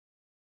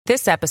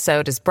This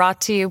episode is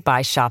brought to you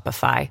by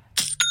Shopify.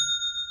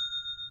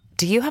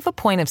 Do you have a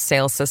point of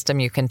sale system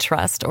you can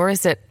trust, or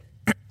is it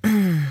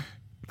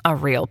a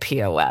real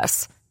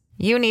POS?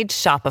 You need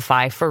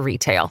Shopify for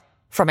retail.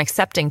 From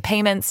accepting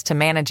payments to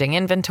managing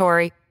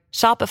inventory,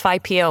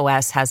 Shopify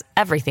POS has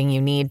everything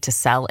you need to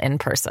sell in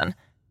person.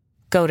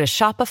 Go to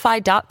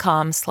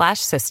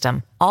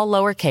shopify.com/system, all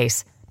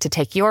lowercase, to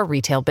take your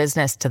retail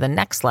business to the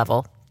next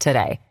level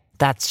today.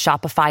 That's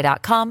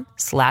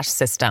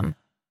shopify.com/system.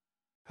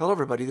 Hello,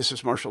 everybody. This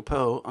is Marshall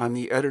Poe. I'm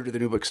the editor of the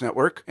New Books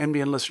Network.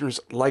 NBN listeners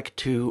like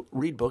to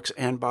read books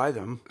and buy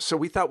them. So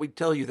we thought we'd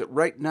tell you that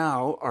right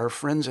now, our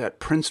friends at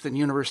Princeton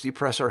University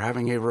Press are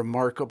having a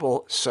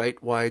remarkable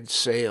site-wide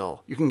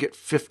sale. You can get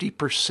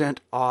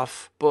 50%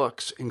 off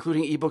books,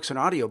 including ebooks and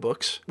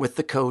audiobooks, with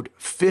the code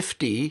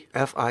 50,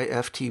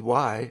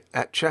 F-I-F-T-Y,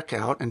 at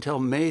checkout until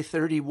May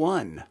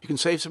 31. You can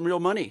save some real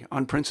money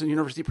on Princeton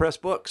University Press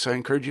books. I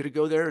encourage you to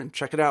go there and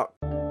check it out.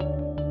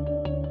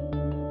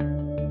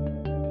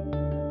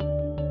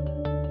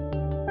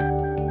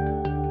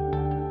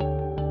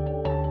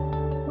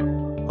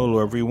 Hello,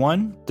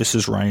 everyone. This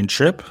is Ryan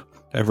Tripp.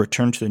 I've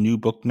returned to the New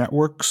Book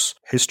Network's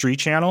History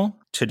Channel.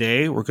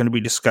 Today, we're going to be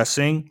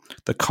discussing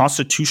the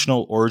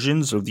constitutional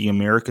origins of the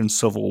American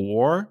Civil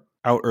War,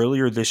 out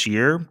earlier this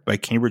year by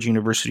Cambridge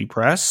University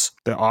Press.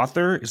 The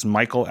author is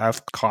Michael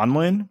F.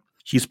 Conlin.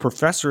 He's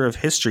professor of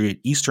history at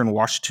Eastern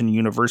Washington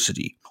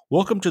University.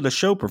 Welcome to the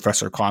show,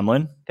 Professor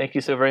Conlin. Thank you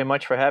so very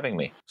much for having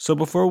me. So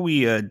before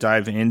we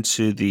dive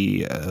into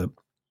the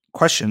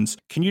questions,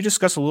 can you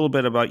discuss a little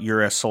bit about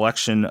your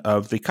selection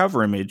of the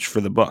cover image for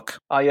the book?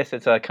 Yes,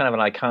 it's a kind of an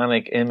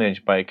iconic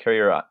image by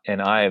Currier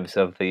and Ives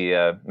of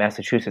the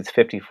Massachusetts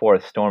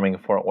 54th storming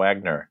Fort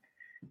Wagner.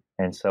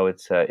 And so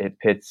it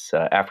pits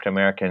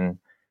African-American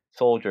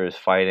soldiers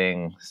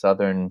fighting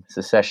Southern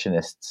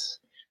secessionists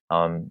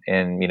in,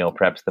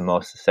 perhaps the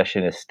most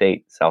secessionist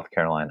state, South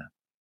Carolina.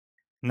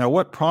 Now,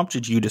 what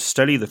prompted you to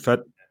study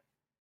the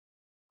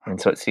And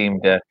so it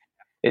seemed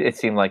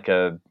like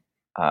a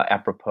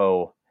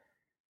apropos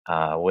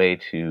way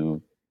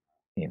to,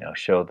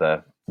 show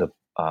the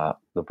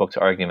book's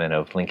argument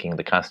of linking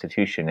the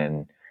Constitution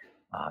and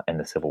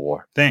the Civil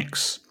War.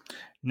 Thanks.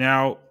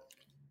 Now,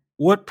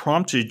 what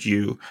prompted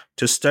you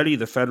to study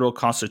the federal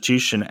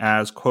Constitution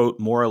as, quote,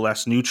 more or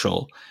less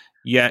neutral,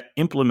 yet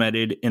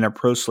implemented in a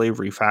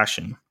pro-slavery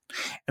fashion?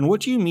 And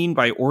what do you mean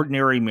by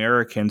ordinary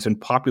Americans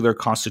and popular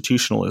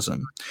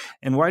constitutionalism?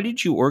 And why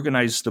did you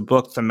organize the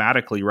book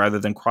thematically rather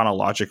than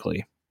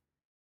chronologically?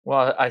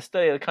 Well, I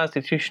study the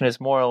Constitution as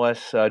more or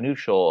less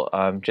neutral,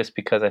 just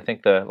because I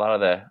think a lot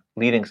of the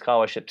leading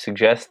scholarship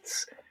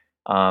suggests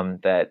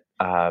that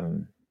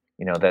there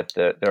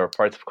are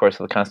parts, of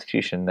course, of the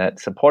Constitution that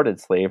supported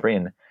slavery,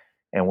 and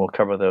we'll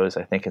cover those,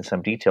 I think, in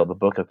some detail. The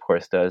book, of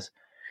course, does.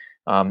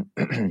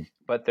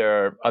 But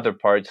there are other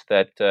parts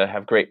that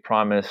have great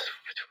promise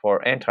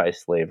for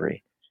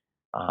anti-slavery,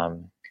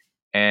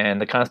 and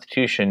the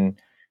Constitution.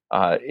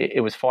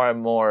 It was far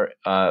more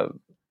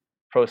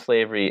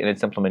pro-slavery in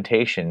its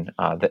implementation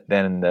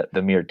than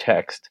the mere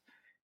text.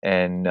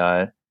 And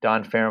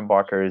Don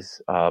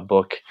Fehrenbacher's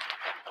book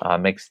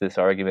makes this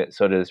argument.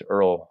 So does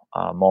Earl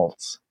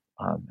Maltz.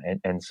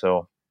 And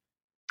so,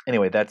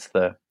 anyway, that's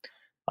the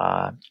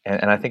and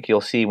I think you'll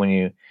see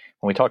when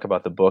we talk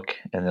about the book,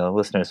 and the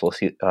listeners will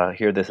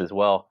hear this as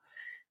well,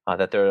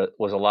 that there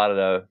was a lot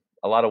of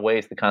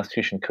ways the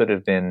Constitution could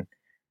have been,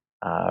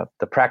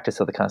 the practice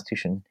of the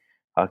Constitution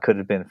could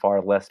have been far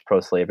less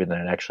pro-slavery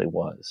than it actually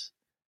was.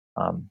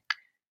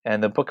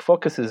 And the book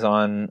focuses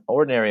on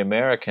ordinary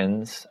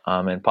Americans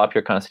and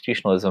popular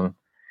constitutionalism,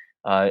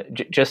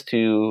 just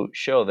to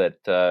show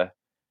that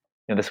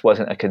this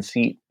wasn't a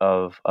conceit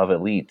of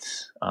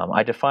elites.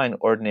 I define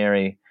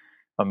ordinary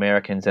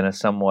Americans in a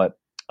somewhat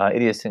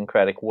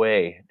idiosyncratic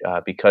way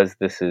because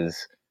this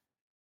is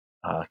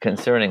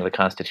concerning the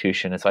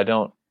Constitution. And so I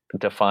don't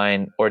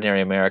define ordinary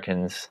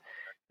Americans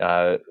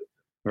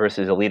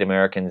versus elite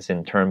Americans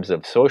in terms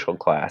of social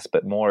class,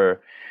 but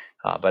more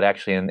but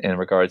actually in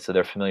regards to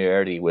their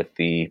familiarity with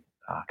the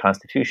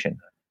Constitution.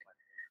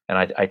 And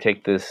I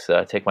take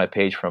my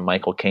page from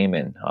Michael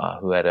Kamen,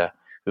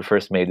 who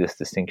first made this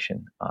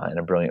distinction in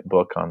a brilliant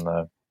book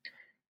on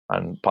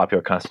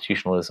popular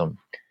constitutionalism,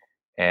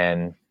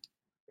 and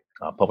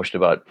published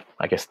about,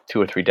 I guess,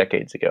 2 or 3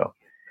 decades ago.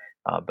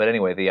 But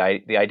anyway, the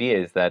idea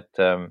is that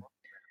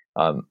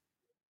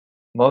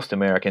most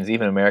Americans,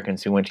 even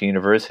Americans who went to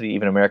university,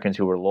 even Americans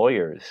who were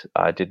lawyers,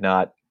 did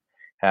not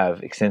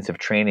have extensive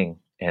training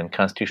in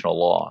constitutional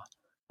law.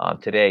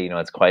 Today,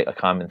 it's quite a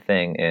common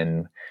thing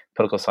in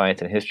political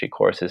science and history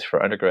courses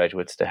for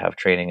undergraduates to have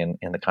training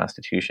in the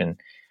Constitution,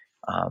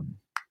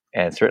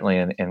 and certainly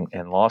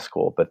in law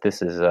school. But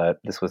this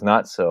was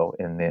not so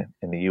in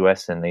the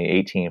U.S. in the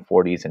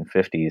 1840s and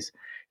 50s.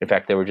 In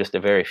fact, there were just a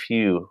very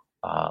few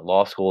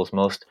law schools.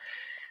 Most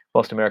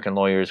American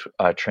lawyers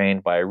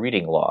trained by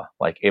reading law,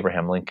 like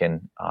Abraham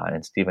Lincoln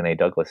and Stephen A.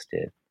 Douglas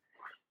did.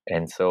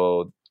 And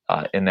so,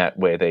 in that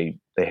way,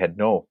 they had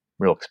no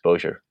real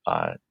exposure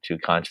to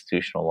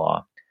constitutional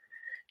law.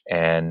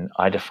 And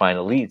I define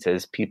elites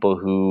as people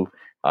who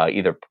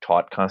either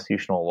taught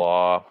constitutional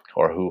law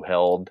or who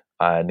held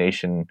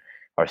nation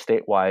or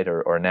statewide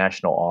or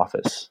national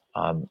office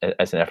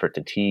as an effort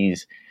to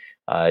tease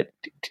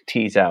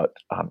out,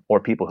 or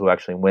people who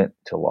actually went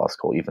to law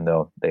school, even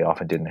though they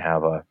often didn't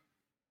have a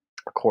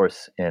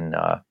course in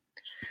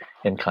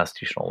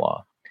constitutional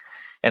law.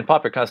 And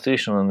popular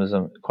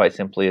constitutionalism, quite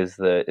simply, is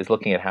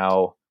looking at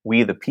how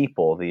we, the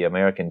people, the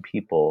American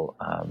people,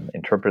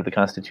 interpreted the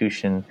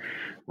Constitution,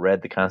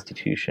 read the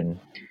Constitution.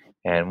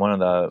 And one of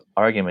the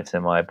arguments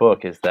in my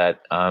book is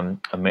that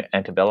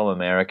antebellum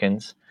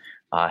Americans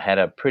had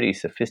a pretty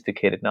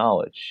sophisticated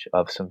knowledge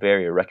of some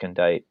very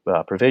recondite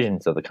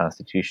provisions of the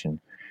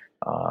Constitution.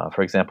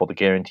 For example, the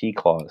guarantee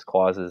clause,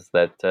 clauses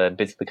that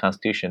bits of the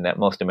Constitution that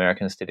most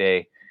Americans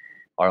today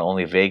are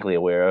only vaguely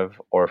aware of,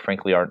 or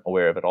frankly aren't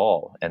aware of at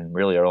all, and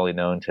really are only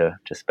known to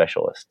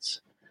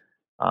specialists.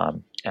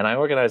 And I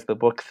organized the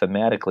book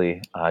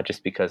thematically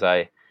just because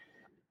I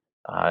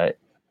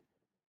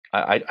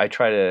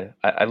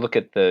look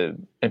at the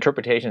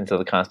interpretations of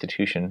the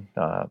Constitution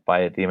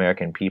by the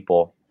American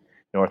people,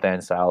 North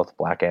and South,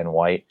 black and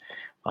white,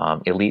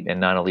 elite and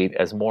non-elite,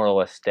 as more or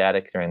less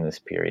static during this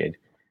period,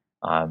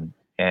 and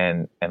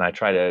I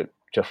try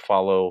to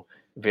follow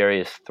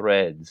various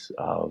threads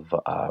of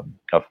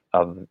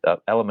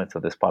elements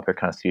of this popular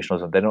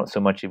constitutionalism. They don't so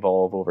much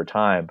evolve over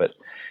time, but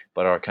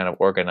are kind of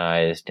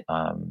organized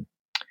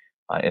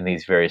in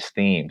these various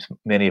themes,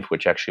 many of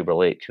which actually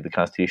relate to the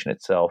Constitution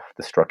itself,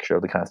 the structure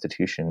of the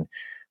Constitution,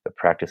 the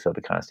practice of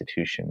the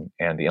Constitution,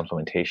 and the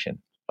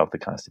implementation of the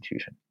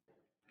Constitution.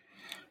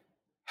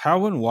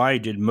 How and why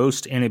did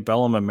most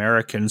antebellum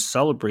Americans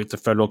celebrate the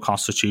federal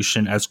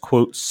Constitution as,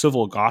 quote,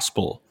 civil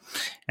gospel?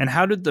 And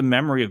how did the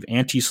memory of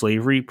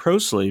anti-slavery,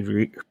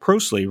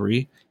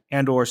 pro-slavery,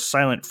 and or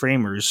silent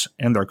framers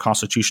and their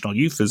constitutional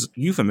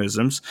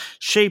euphemisms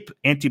shape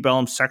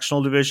antebellum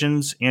sectional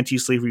divisions,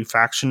 anti-slavery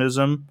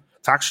factionalism,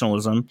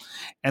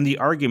 and the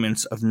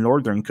arguments of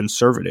Northern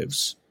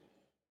conservatives?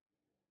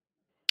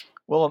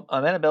 Well,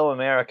 antebellum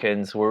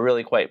Americans were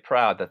really quite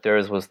proud that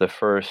theirs was the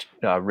first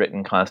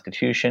written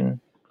constitution.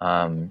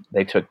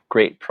 They took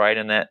great pride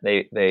in that.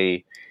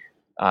 They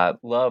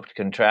loved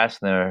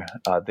contrasting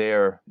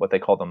their what they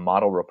called the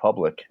model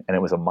republic, and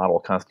it was a model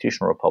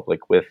constitutional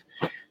republic with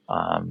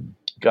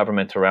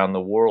governments around the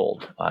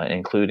world,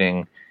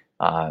 including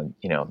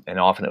and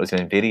often it was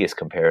an invidious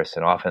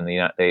comparison. Often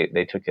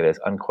they took it as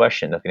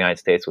unquestioned that the United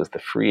States was the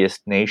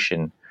freest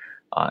nation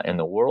in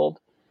the world.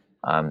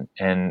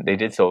 And they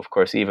did so, of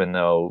course, even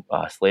though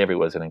slavery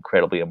was an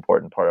incredibly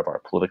important part of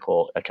our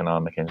political,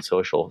 economic, and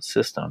social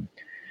system.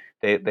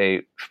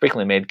 They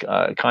frequently made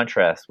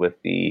contrast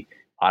with the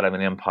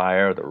Ottoman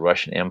Empire, the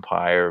Russian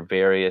Empire,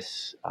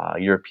 various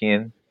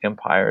European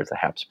empires, the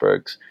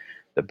Habsburgs,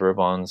 the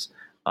Bourbons,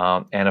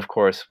 and of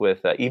course,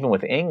 even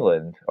with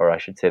England, or I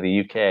should say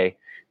the UK,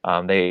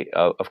 they,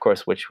 of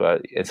course, which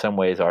in some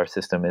ways our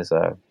system is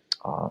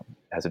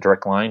has a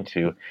direct line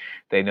to.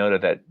 They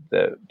noted that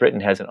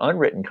Britain has an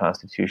unwritten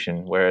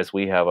constitution, whereas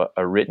we have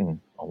a written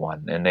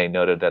one, and they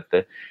noted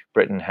that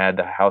Britain had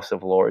the House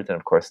of Lords, and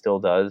of course still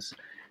does.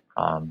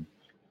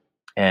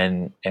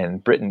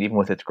 And Britain, even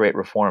with its Great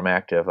Reform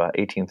Act of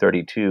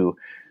 1832,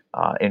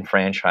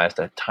 enfranchised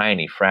a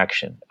tiny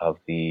fraction of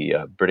the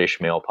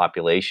British male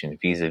population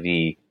vis-a-vis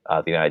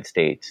the United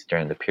States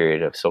during the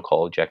period of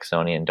so-called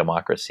Jacksonian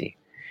democracy.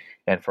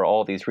 And for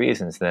all these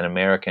reasons, then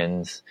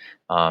Americans,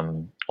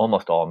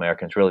 almost all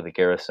Americans, really the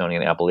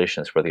Garrisonian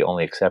abolitionists were the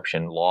only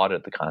exception,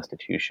 lauded the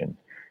Constitution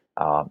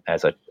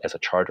as a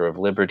charter of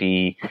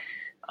liberty,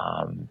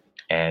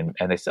 and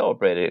they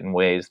celebrated it in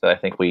ways that I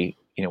think we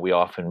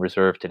often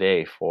reserve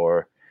today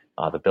for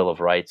the Bill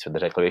of Rights or the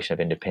Declaration of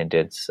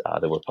Independence.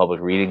 There were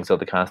public readings of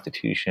the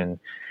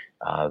Constitution.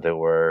 There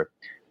were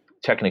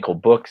technical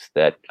books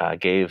that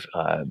gave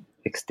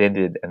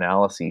extended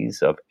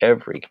analyses of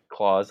every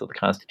clause of the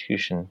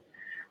Constitution.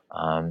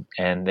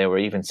 And there were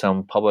even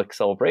some public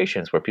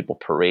celebrations where people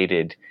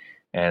paraded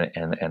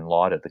and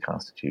lauded the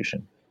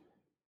Constitution.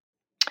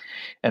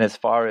 And as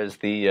far as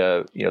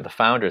the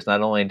founders,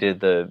 not only did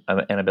the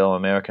antebellum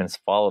Americans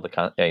follow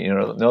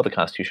know the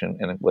Constitution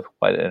and with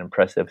quite an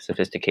impressive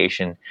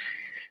sophistication,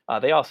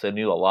 they also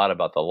knew a lot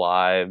about the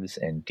lives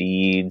and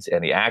deeds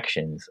and the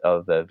actions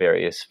of the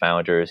various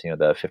founders.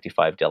 The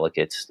 55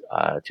 delegates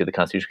to the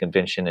Constitutional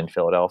Convention in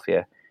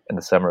Philadelphia in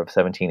the summer of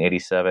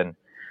 1787,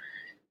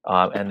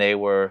 and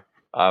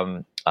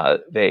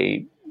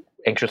they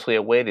anxiously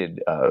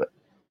awaited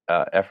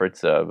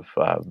efforts of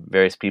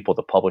various people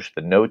to publish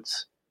the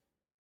notes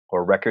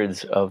or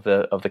records of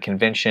the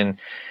convention.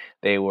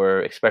 They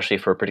were, especially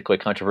for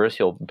particularly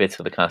controversial bits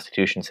of the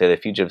Constitution, say the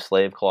Fugitive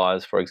Slave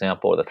Clause, for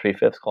example, or the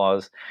 3/5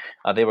 Clause,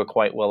 they were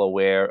quite well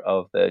aware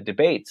of the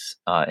debates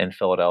in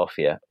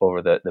Philadelphia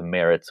over the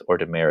merits or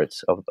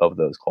demerits of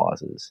those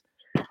clauses.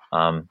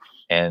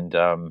 And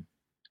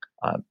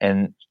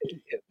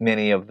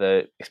many of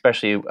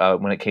especially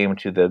when it came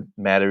to the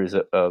matters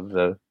of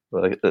the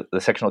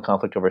sectional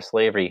conflict over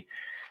slavery,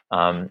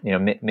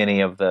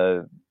 many of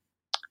the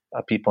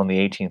people in the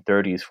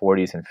 1830s,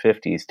 40s, and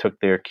 50s took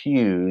their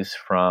cues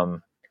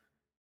from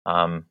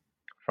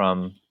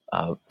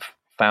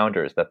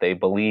founders that they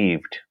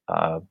believed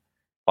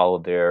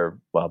followed their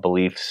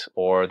beliefs,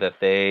 or that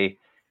they,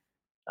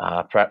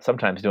 perhaps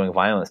sometimes doing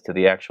violence to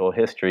the actual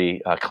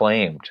history,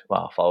 claimed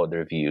followed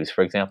their views.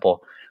 For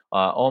example,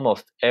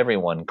 almost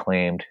everyone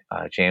claimed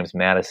James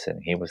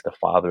Madison. He was the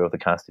father of the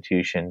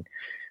Constitution.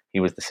 He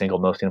was the single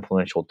most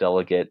influential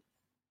delegate.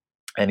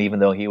 And even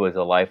though he was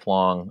a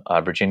lifelong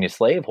Virginia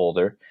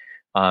slaveholder,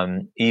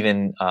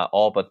 even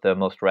all but the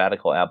most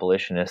radical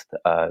abolitionists,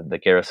 the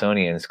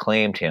Garrisonians,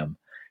 claimed him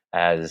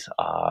as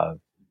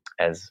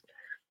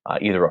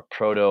either a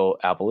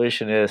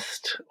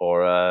proto-abolitionist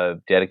or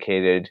a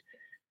dedicated,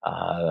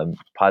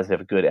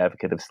 positive, good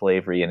advocate of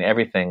slavery, and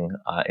everything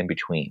in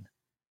between.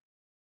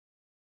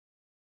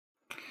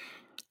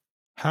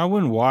 How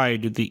and why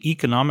did the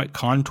economic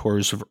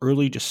contours of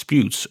early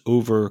disputes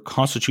over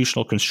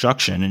constitutional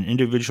construction and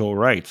individual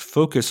rights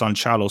focus on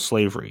chattel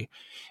slavery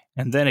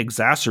and then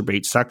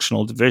exacerbate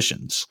sectional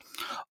divisions?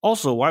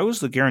 Also, why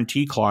was the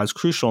Guarantee Clause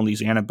crucial in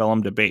these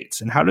antebellum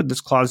debates, and how did this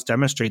clause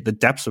demonstrate the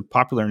depths of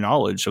popular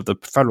knowledge of the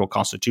federal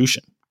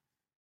Constitution?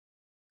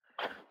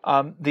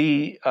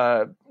 Just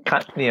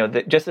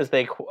as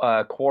they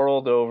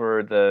quarreled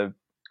over the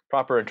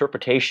proper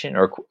interpretation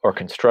or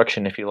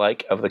construction, if you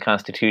like, of the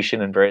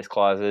Constitution and various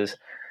clauses,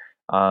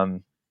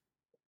 or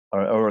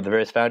the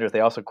various founders, they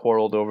also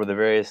quarreled over the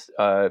various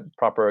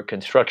proper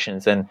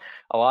constructions. And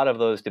a lot of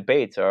those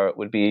debates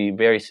would be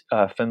very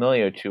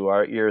familiar to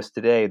our ears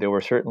today. There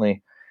were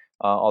certainly,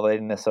 although they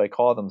didn't necessarily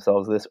call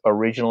themselves this,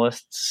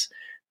 originalists.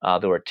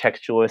 There were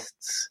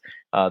textualists.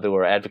 There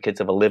were advocates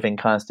of a living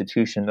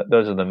constitution.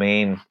 Those are the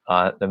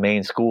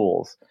main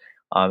schools.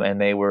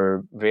 And they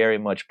were very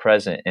much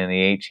present in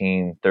the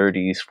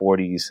 1830s,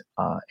 40s,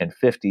 and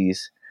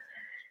 50s.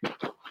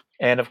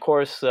 And of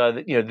course,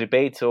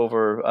 debates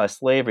over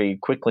slavery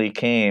quickly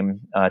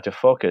came to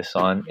focus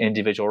on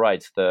individual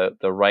rights, the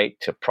right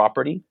to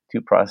property, due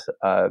process.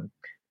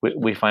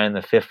 We find in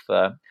the Fifth,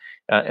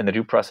 in the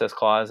Due Process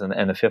Clause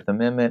and the Fifth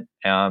Amendment,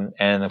 and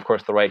of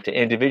course the right to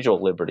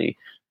individual liberty.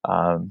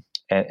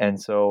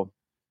 So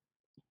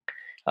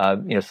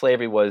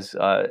slavery was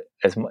a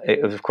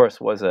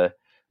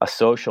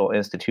social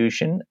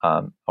institution,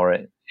 or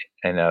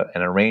an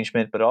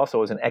arrangement, but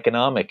also as an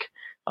economic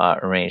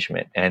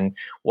arrangement. And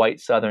white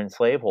Southern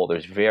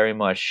slaveholders very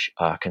much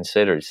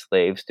considered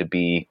slaves to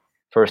be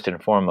first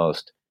and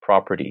foremost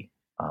property.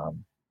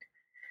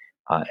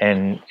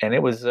 And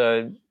it was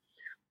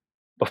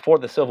before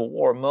the Civil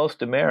War,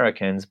 most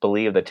Americans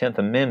believed the 10th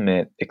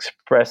Amendment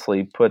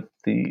expressly put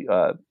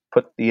the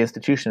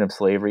institution of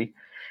slavery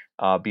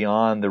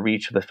beyond the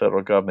reach of the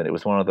federal government. It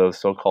was one of those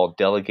so-called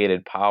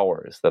delegated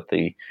powers that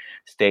the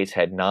states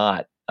had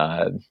not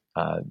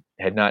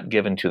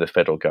given to the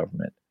federal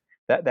government.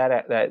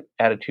 That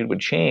attitude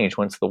would change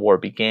once the war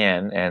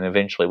began, and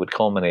eventually would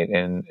culminate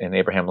in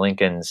Abraham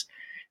Lincoln's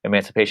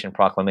Emancipation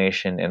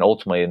Proclamation, and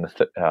ultimately in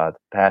the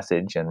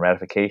passage and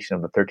ratification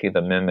of the 13th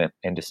Amendment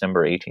in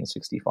December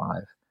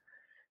 1865.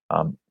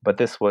 But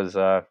this was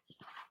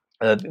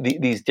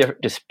these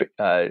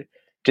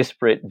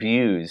disparate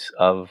views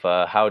of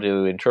how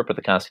to interpret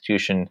the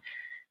Constitution,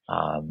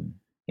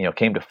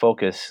 came to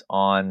focus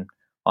on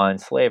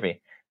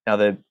slavery. Now,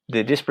 the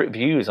disparate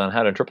views on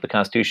how to interpret the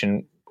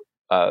Constitution,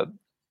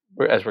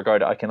 as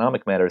regard to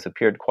economic matters,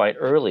 appeared quite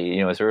early.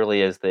 As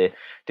early as the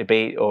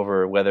debate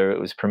over whether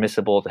it was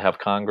permissible to have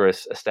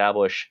Congress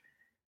establish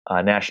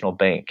a national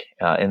bank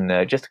in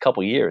just a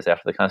couple years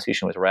after the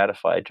Constitution was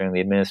ratified during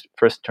the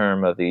first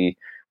term of the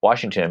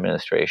Washington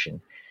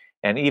administration.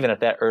 And even at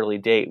that early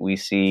date, we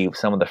see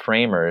some of the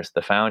framers,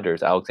 the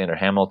founders, Alexander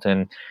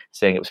Hamilton,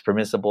 saying it was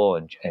permissible,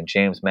 and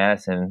James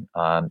Madison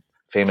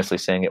famously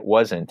saying it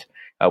wasn't.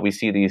 We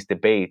see these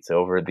debates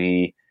over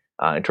the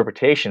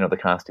interpretation of the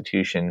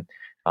Constitution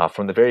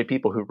from the very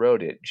people who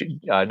wrote it,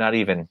 not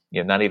even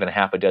a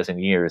half a dozen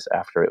years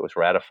after it was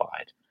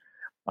ratified.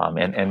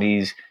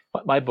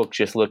 My book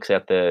just looks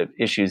at the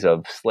issues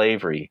of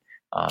slavery.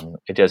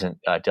 It doesn't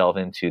delve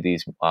into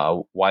these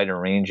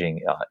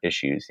wider-ranging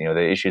issues,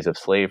 the issues of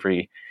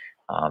slavery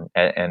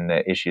and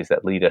the issues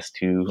that lead us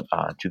to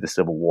the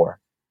Civil War.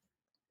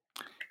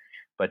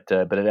 But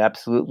it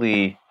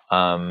absolutely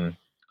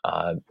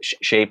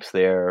shapes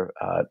the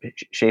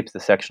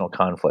sectional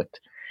conflict.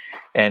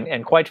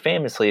 And quite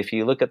famously, if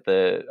you look at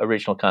the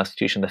original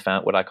Constitution,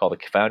 what I call the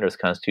Founders'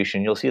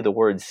 Constitution, you'll see the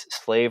words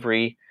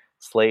slavery,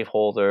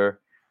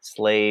 slaveholder,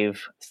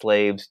 slave,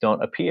 slaves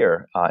don't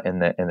appear in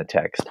the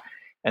text.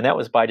 And that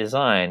was by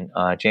design.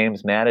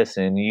 James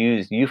Madison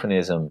used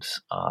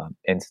euphemisms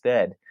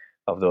instead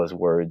of those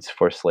words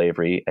for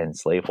slavery and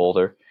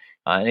slaveholder.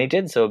 And he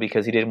did so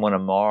because he didn't want to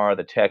mar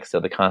the text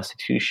of the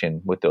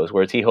Constitution with those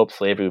words. He hoped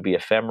slavery would be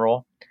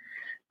ephemeral.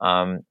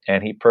 And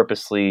he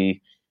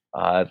purposely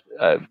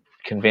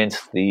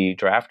convinced the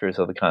drafters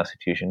of the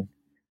Constitution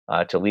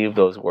to leave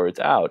those words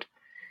out.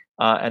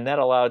 And that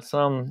allowed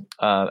some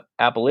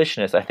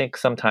abolitionists, I think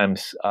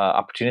sometimes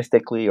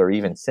opportunistically or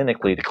even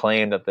cynically, to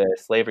claim that the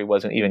slavery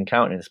wasn't even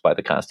countenanced by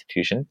the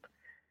Constitution.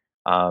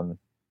 And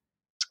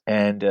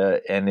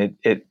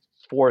it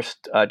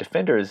forced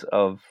defenders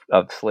of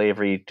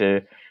slavery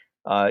to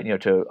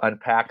to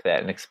unpack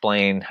that and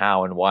explain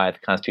how and why the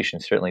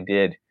Constitution certainly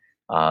did.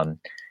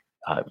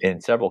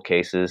 In several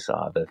cases,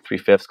 the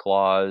 3/5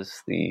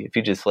 Clause, the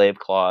Fugitive Slave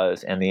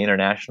Clause, and the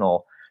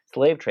International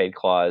Slave Trade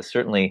Clause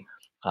certainly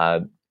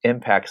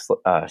impacts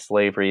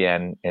slavery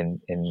and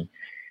in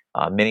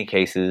many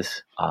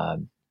cases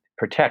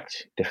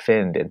protect,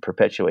 defend, and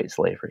perpetuate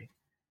slavery.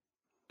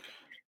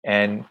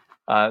 And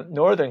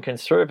Northern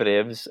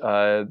conservatives,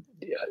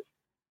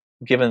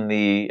 given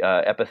the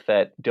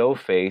epithet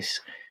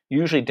doughface,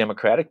 usually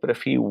Democratic, but a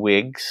few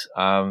Whigs,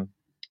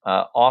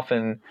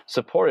 often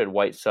supported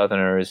white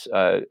Southerners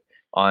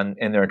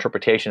in their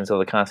interpretations of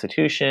the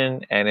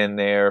Constitution and in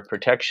their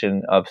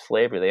protection of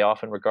slavery. They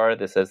often regarded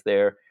this as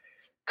their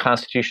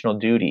constitutional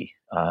duty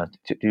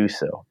to do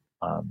so.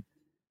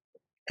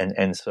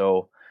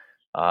 So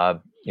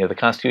the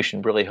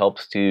Constitution really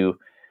helps to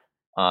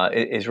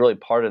is really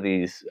part of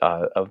these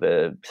of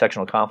the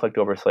sectional conflict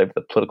over slavery,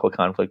 the political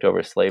conflict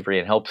over slavery,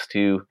 and helps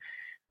to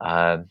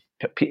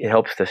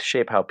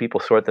shape how people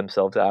sort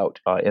themselves out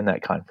in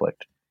that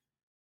conflict.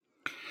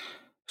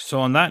 So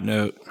on that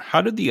note,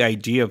 how did the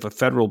idea of a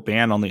federal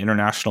ban on the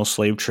international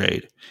slave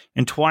trade,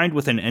 entwined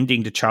with an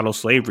ending to chattel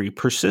slavery,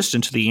 persist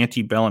into the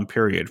antebellum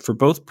period for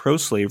both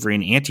pro-slavery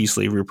and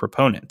anti-slavery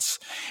proponents?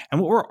 And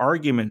what were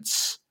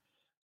arguments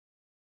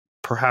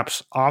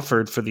perhaps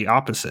offered for the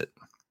opposite?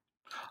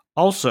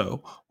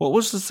 Also, what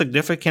was the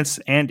significance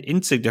and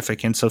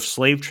insignificance of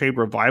slave trade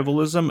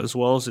revivalism as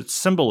well as its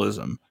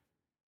symbolism,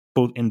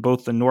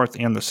 both the North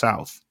and the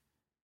South?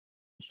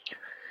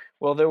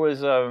 Well, there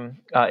was, in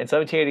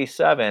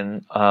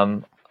 1787,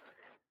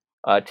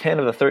 10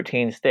 of the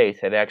 13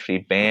 states had actually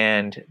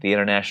banned the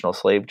international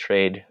slave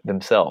trade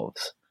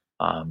themselves.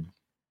 And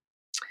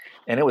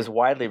it was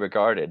widely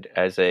regarded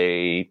as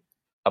a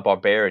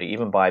barbarity,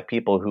 even by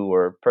people who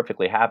were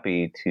perfectly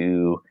happy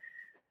to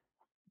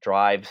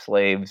drive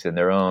slaves in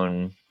their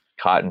own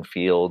cotton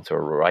fields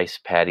or rice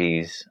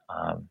paddies.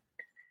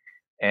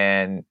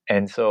 And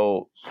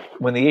so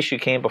when the issue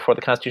came before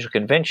the Constitutional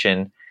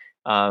Convention,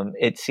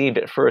 it seemed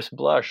at first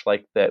blush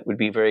like that would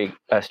be a very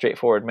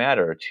straightforward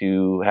matter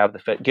to have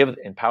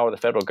empower the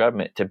federal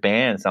government to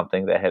ban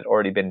something that had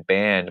already been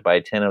banned by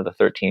 10 of the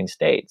 13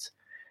 states.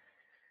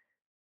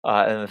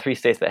 And the 3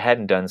 states that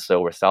hadn't done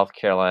so were South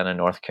Carolina,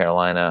 North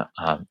Carolina,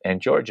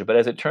 and Georgia. But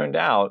as it turned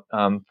out,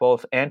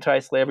 both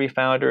anti-slavery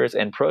founders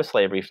and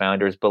pro-slavery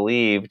founders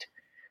believed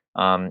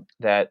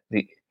that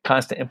the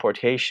constant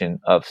importation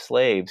of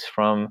slaves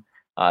from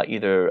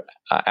either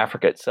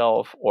Africa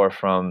itself or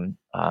from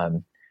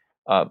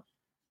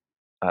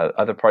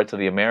other parts of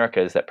the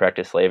Americas that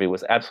practiced slavery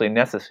was absolutely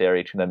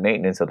necessary to the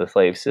maintenance of the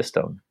slave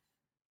system.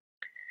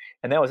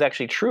 And that was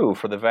actually true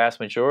for the vast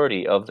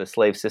majority of the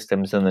slave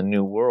systems in the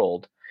New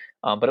World.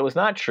 But it was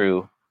not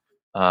true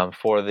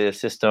for the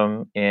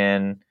system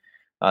in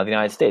the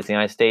United States. The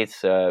United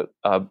States, in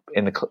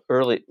the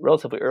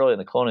relatively early in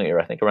the colonial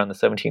era, I think around the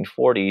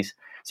 1740s,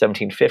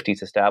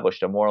 1750s,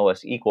 established a more or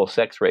less equal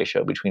sex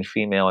ratio between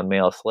female and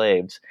male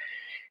slaves.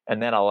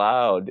 And that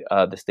allowed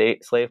the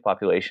state slave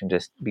population to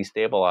be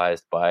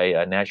stabilized by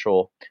a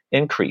natural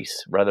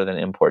increase rather than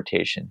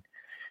importation.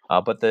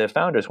 But the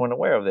founders weren't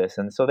aware of this.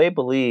 And so they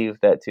believed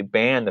that to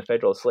ban the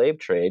federal slave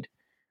trade,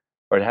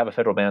 or to have a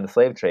federal ban on the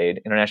slave trade,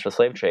 international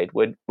slave trade,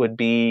 would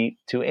be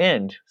to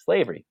end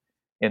slavery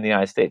in the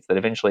United States, that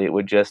eventually it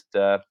would just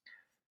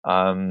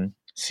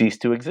cease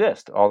to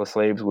exist. All the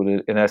slaves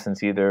would, in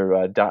essence,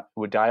 either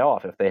would die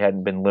off if they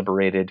hadn't been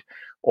liberated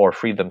or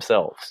freed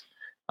themselves.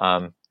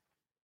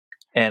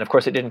 And of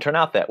course, it didn't turn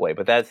out that way,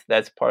 but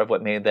that's part of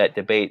what made that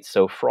debate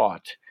so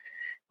fraught.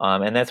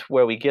 And that's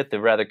where we get the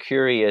rather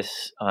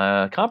curious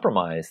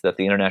compromise that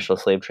the International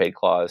Slave Trade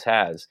Clause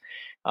has.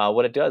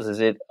 What it does is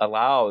it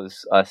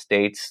allows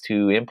states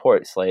to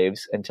import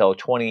slaves until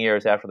 20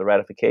 years after the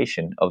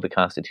ratification of the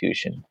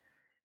Constitution.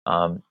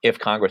 If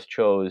Congress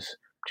chose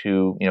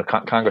to,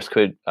 Congress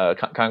could,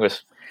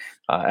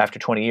 after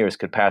 20 years,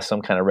 could pass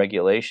some kind of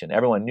regulation.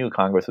 Everyone knew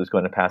Congress was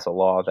going to pass a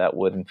law that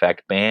would, in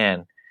fact,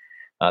 ban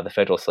the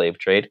federal slave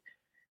trade.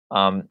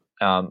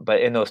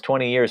 But in those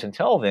 20 years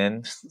until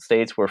then,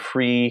 states were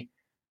free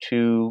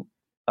to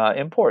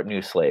import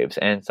new slaves.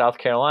 And South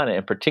Carolina,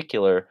 in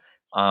particular,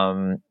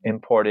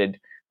 imported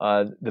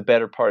the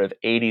better part of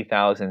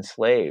 80,000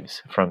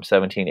 slaves from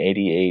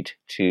 1788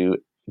 to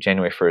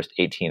January 1st,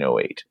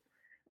 1808.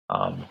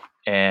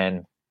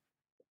 And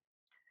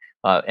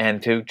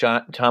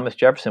Thomas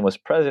Jefferson was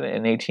president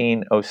in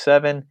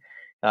 1807.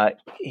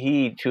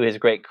 He, to his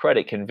great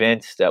credit,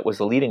 was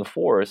the leading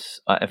force.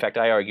 In fact,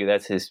 I argue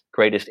that's his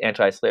greatest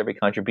anti-slavery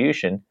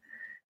contribution.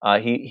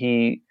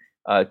 He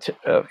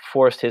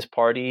forced his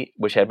party,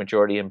 which had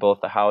majority in both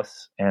the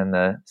House and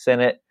the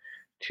Senate,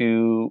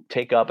 to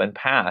take up and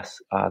pass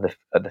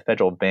the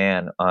federal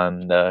ban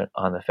on the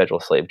federal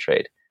slave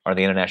trade, or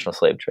the international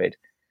slave trade.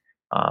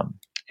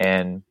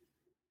 And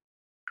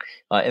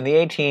in the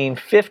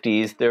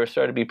 1850s, there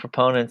started to be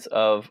proponents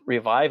of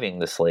reviving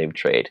the slave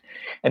trade.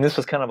 And this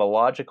was kind of a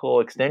logical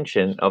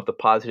extension of the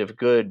positive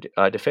good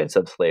defense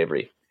of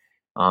slavery.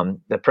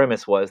 The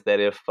premise was that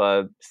if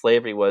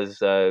slavery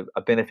was a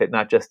benefit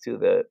not just to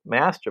the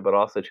master, but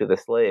also to the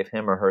slave,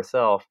 him or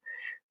herself,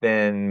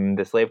 then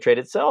the slave trade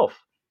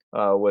itself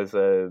was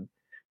a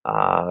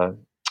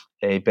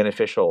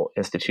beneficial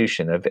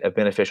institution, a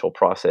beneficial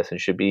process, and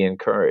should be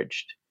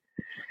encouraged.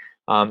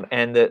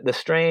 And the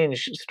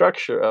strange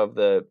structure of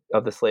the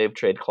slave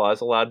trade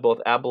clause allowed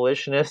both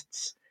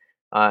abolitionists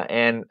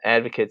and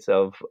advocates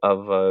of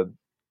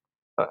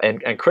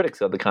and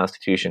critics of the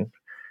Constitution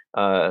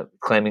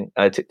claiming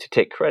to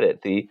take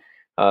credit. The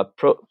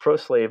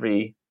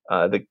pro-slavery,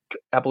 the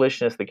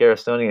abolitionists, the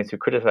Garrisonians who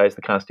criticized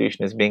the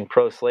Constitution as being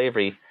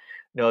pro-slavery,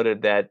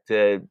 noted that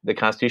the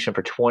Constitution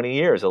for 20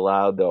 years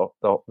allowed the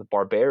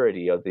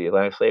barbarity of the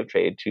Atlantic slave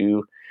trade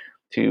to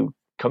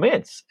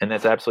commence, and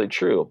that's absolutely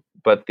true.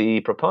 But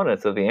the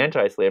proponents of the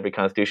anti-slavery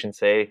Constitution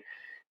say,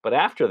 but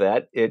after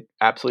that, it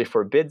absolutely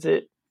forbids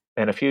it.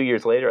 And a few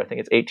years later, I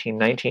think it's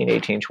 1819,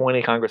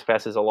 1820, Congress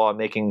passes a law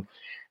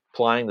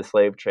applying the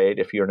slave trade,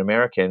 if you're an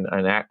American,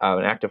 an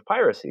act of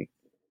piracy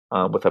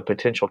with a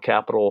potential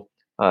capital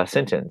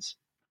sentence.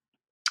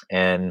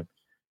 And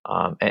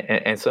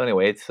so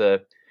anyway,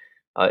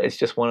 it's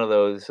just one of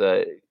those.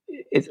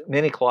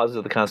 Many clauses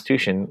of the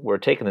Constitution were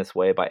taken this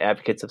way by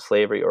advocates of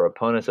slavery or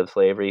opponents of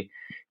slavery,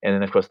 and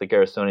then of course the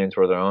Garrisonians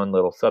were their own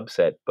little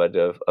subset. But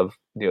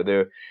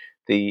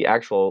the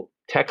actual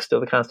text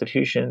of the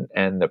Constitution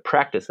and the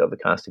practice of the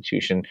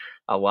Constitution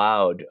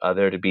allowed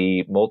there to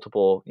be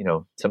multiple,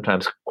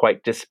 sometimes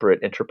quite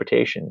disparate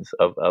interpretations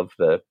of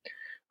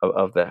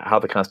how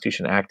the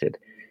Constitution acted,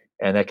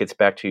 and that gets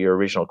back to your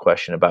original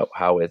question about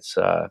how it's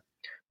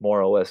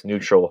more or less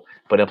neutral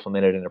but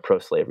implemented in a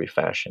pro-slavery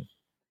fashion.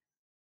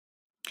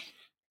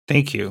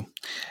 Thank you.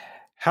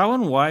 How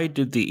and why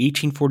did the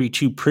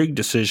 1842 Prigg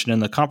decision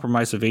and the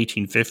Compromise of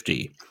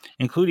 1850,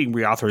 including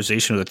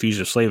reauthorization of the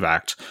Fugitive Slave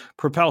Act,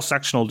 propel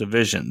sectional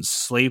divisions,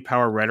 slave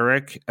power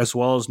rhetoric, as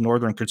well as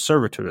Northern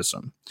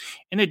conservatism?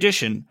 In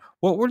addition,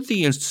 what were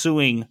the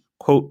ensuing,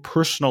 quote,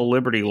 personal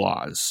liberty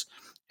laws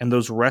and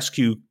those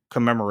rescue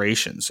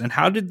commemorations, and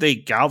how did they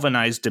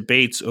galvanize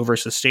debates over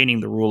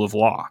sustaining the rule of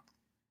law?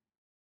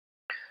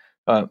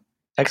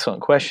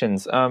 Excellent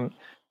questions.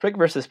 Prigg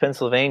versus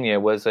Pennsylvania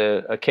was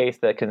a case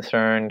that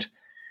concerned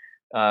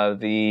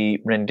the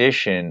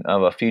rendition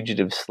of a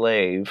fugitive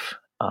slave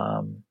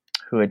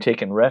who had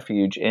taken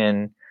refuge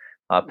in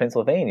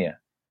Pennsylvania.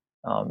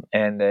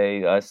 And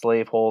a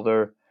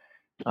slaveholder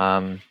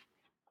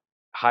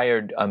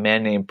hired a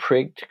man named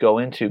Prigg to go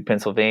into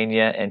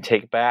Pennsylvania and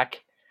take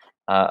back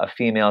a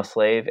female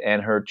slave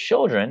and her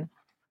children,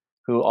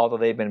 who, although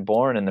they'd been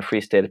born in the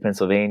free state of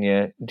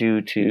Pennsylvania,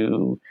 due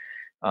to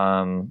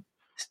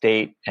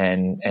state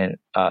and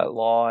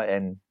law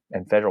and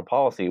federal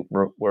policy,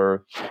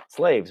 were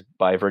slaves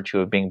by virtue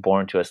of being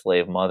born to a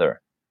slave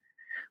mother.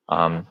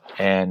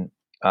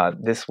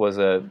 This was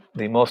the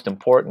most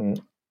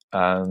important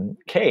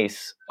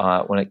case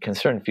when it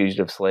concerned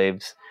fugitive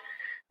slaves.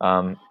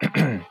 And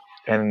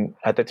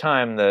at the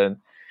time,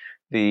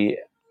 the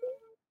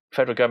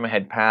federal government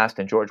had passed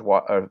and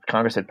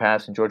Congress had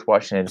passed and George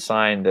Washington had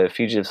signed the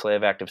Fugitive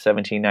Slave Act of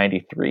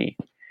 1793.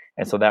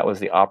 And so that was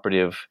the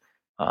operative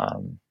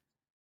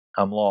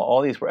law.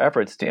 All these were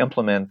efforts to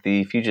implement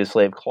the Fugitive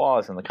Slave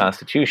Clause in the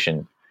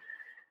Constitution,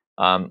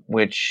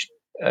 which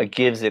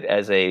gives it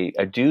as a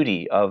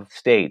duty of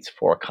states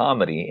for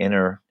comity,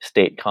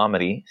 interstate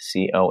comity,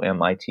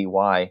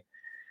 COMITY,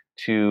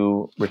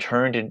 to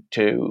return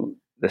to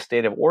the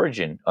state of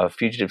origin of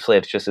fugitive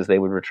slaves, just as they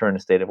would return to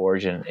state of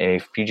origin a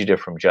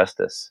fugitive from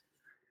justice.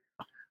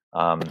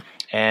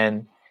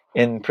 And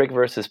in Prigg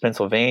versus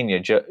Pennsylvania,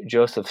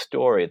 Joseph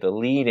Story, the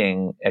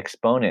leading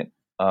exponent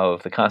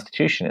of the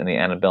Constitution in the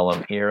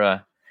antebellum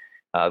era,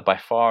 by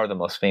far the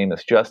most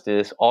famous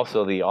justice,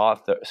 also the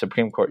author,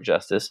 Supreme Court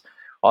justice,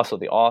 also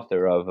the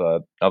author of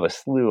a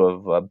slew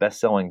of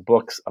best-selling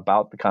books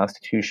about the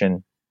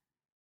Constitution,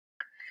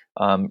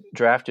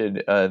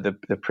 drafted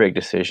the Prigg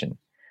decision,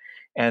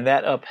 and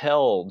that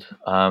upheld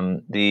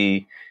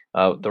the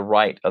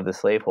right of the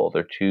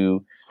slaveholder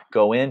to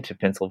go into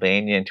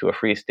Pennsylvania, into a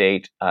free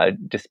state,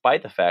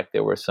 despite the fact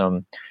there were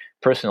some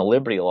personal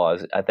liberty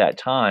laws at that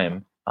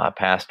time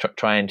passed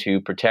trying to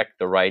protect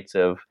the rights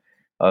of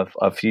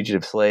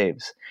fugitive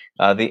slaves.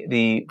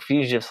 The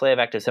Fugitive Slave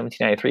Act of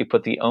 1793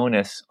 put the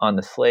onus on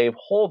the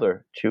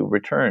slaveholder to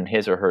return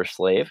his or her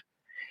slave.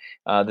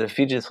 The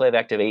Fugitive Slave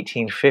Act of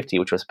 1850,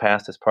 which was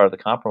passed as part of the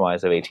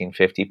Compromise of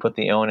 1850, put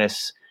the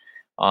onus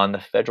on the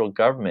federal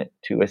government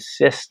to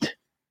assist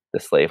the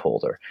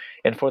slaveholder.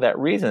 And for that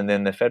reason,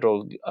 then the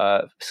federal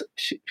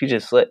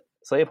fugitive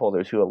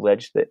slaveholders who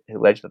alleged that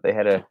they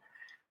had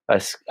a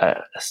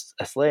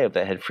slave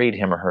that had freed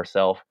him or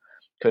herself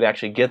could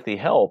actually get the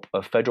help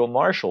of federal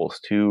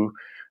marshals to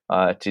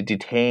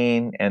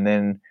detain and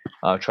then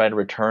try to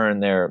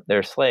return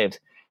their slaves.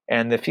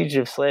 And the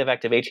Fugitive Slave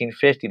Act of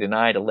 1850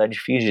 denied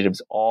alleged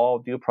fugitives all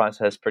due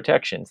process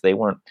protections. They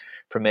weren't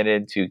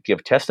permitted to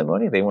give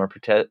testimony. They weren't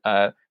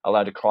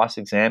allowed to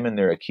cross-examine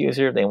their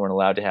accuser. They weren't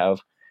allowed to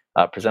have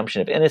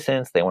presumption of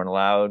innocence. They weren't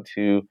allowed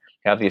to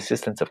have the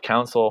assistance of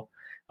counsel.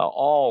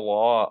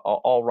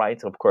 All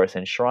rights, of course,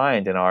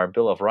 enshrined in our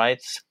Bill of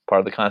Rights, part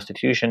of the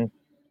Constitution.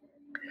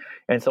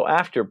 And so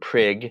after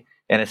Prigg,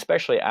 and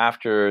especially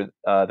after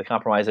the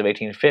Compromise of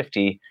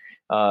 1850,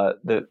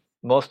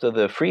 most of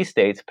the free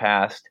states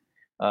passed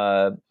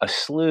a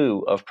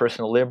slew of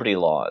personal liberty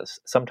laws,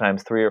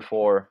 sometimes 3 or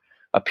 4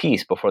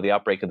 apiece before the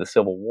outbreak of the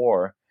Civil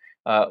War,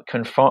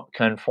 conferring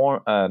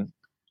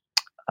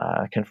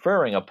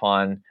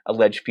upon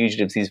alleged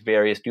fugitives these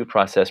various due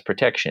process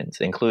protections,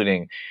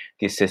 including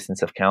the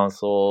assistance of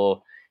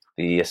counsel,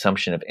 the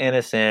assumption of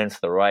innocence,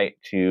 the right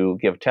to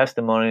give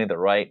testimony, the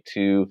right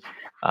to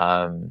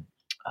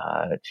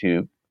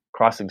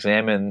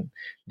cross-examine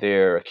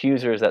their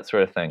accusers, that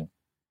sort of thing.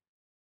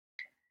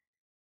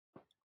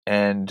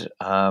 And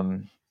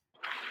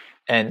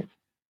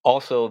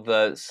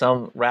also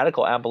some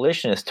radical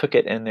abolitionists took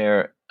it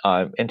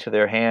into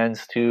their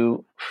hands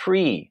to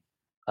free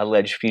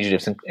alleged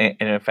fugitives, and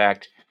in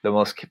fact, the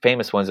most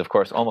famous ones, of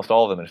course, almost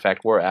all of them, in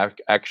fact, were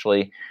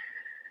actually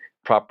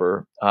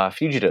proper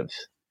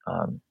fugitives.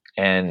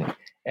 And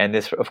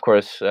this, of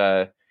course,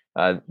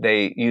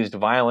 they used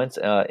violence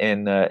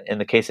in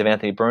the case of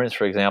Anthony Burns,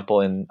 for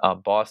example, in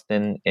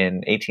Boston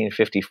in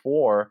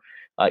 1854,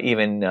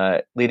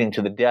 even leading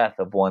to the death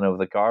of one of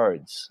the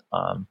guards.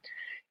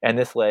 And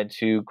this led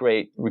to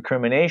great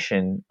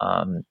recrimination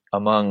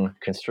among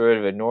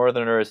conservative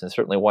Northerners and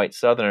certainly white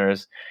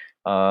Southerners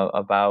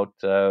about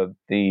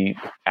the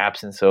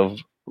absence of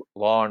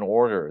law and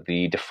order,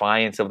 the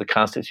defiance of the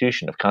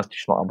Constitution, of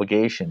constitutional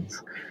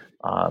obligations,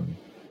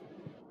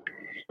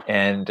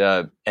 and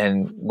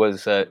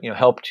was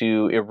helped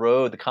to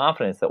erode the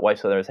confidence that white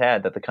Southerners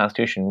had that the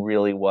Constitution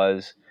really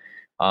was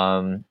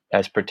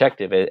as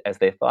protective as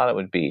they thought it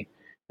would be.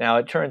 Now,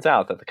 it turns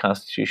out that the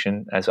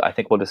Constitution, as I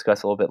think we'll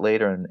discuss a little bit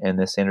later in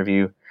this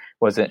interview,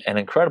 was an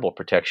incredible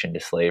protection to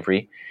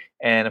slavery.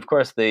 And of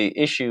course, the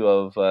issue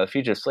of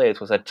fugitive slaves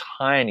was a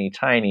tiny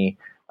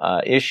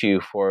issue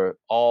for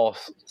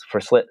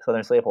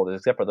Southern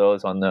slaveholders, except for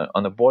those on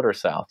the border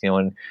South,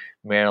 in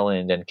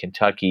Maryland and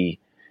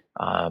Kentucky,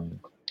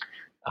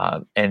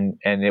 and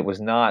it was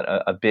not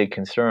a big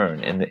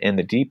concern in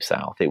the Deep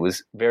South. It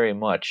was very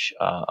much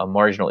a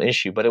marginal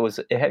issue, but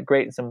it had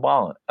great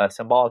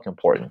symbolic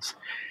importance.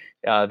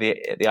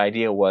 The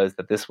idea was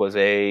that this was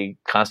a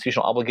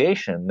constitutional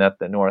obligation that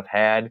the North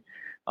had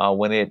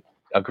when it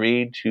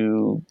agreed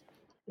to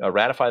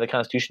ratify the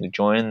Constitution, to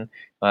join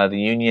the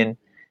Union,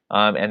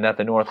 and that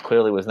the North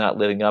clearly was not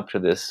living up to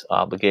this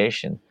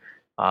obligation.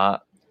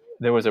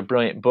 There was a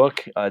brilliant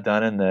book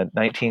done in the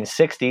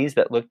 1960s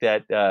that looked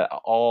at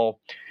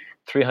all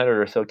 300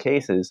 or so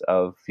cases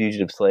of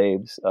fugitive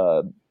slaves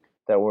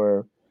that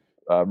were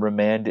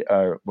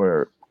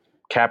were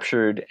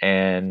captured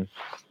and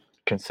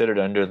considered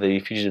under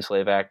the Fugitive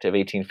Slave Act of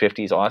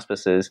 1850's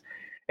auspices,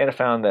 and it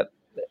found that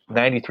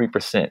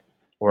 93%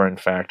 were in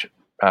fact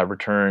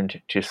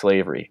returned to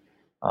slavery,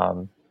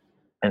 and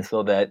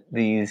so that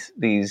these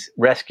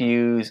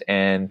rescues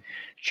and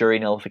jury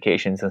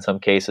nullifications in some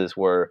cases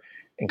were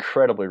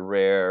incredibly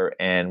rare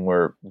and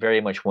were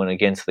very much went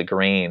against the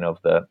grain of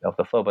the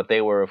flow. But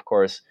they were, of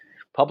course,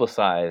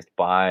 publicized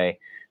by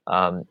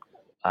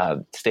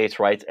states'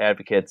 rights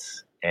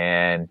advocates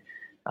and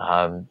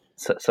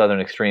Southern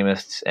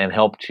extremists, and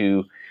helped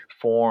to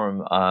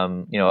form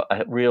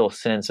a real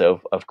sense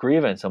of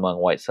grievance among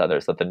white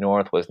Southerners that the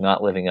North was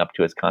not living up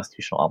to its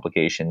constitutional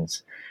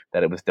obligations,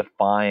 that it was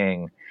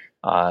defying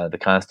the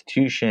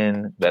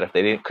Constitution, that if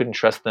they couldn't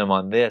trust them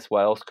on this,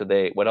 what else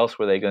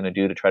were they going to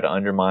do to try to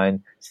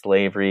undermine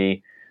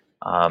slavery?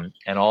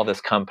 And all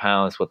this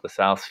compounds with the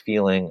South's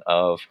feeling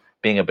of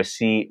being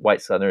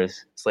white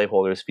Southerners,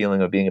 slaveholders'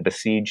 feeling of being a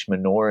besieged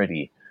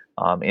minority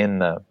in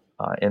the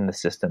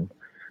system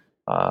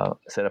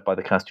set up by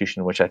the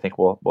Constitution, which I think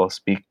we'll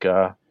speak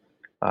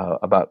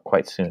about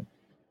quite soon.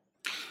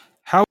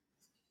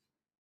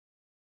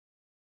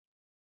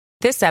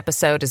 This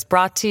episode is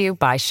brought to you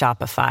by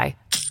Shopify.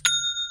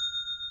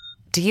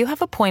 Do you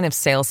have a point of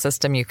sale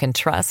system you can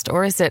trust,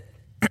 or is it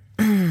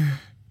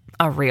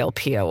a real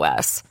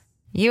POS?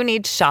 You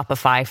need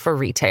Shopify for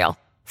retail.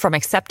 From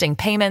accepting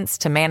payments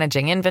to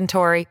managing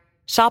inventory,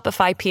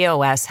 Shopify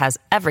POS has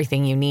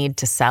everything you need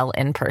to sell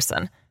in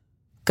person.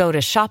 Go to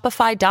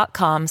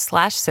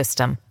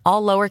shopify.com/system,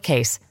 all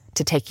lowercase,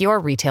 to take your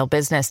retail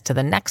business to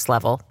the next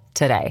level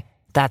today.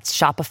 That's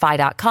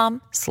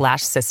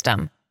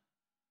shopify.com/system.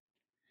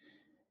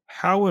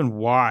 How and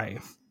why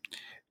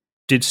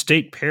did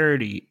state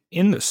parity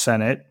in the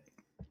Senate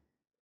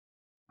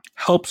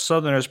help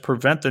Southerners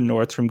prevent the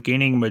North from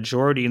gaining a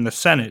majority in the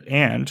Senate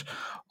and,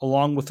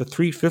 along with the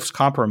 3/5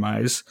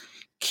 compromise,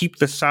 keep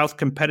the South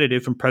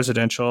competitive in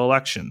presidential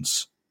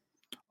elections?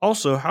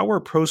 Also, how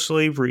were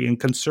pro-slavery and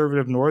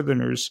conservative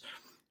Northerners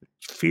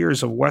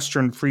fears of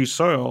Western free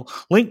soil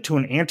linked to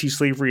an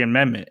anti-slavery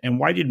amendment? And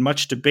why did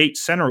much debate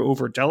center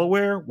over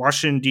Delaware,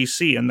 Washington,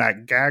 D.C., and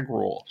that gag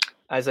rule?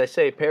 As I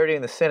say, parity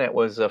in the Senate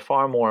was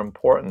far more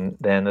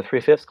important than the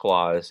 3/5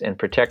 clause in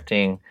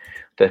protecting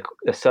the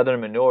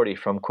Southern minority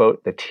from,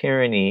 quote, the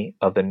tyranny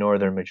of the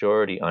Northern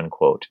majority,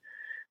 unquote.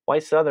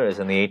 White Southerners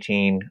in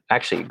the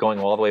actually going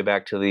all the way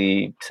back to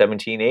the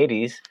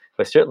 1780s,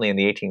 but certainly in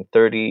the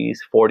 1830s,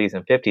 40s,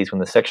 and 50s, when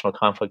the sectional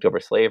conflict over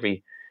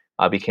slavery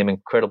became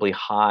incredibly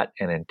hot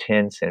and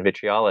intense and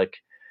vitriolic,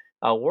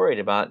 worried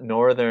about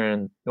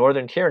Northern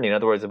tyranny. In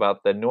other words,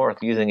 about the North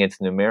using its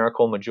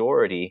numerical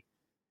majority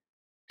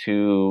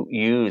to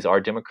use our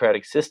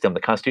democratic system, the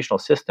constitutional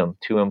system,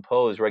 to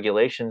impose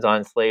regulations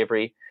on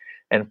slavery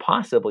and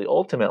possibly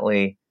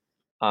ultimately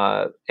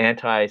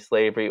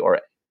anti-slavery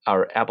or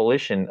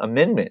abolition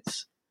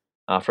amendments.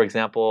 For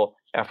example,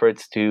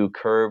 efforts to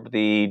curb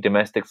the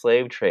domestic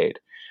slave trade,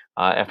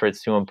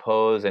 efforts to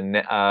impose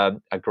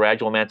a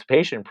gradual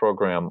emancipation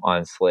program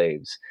on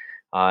slaves,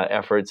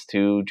 efforts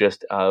to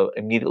just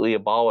immediately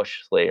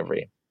abolish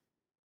slavery.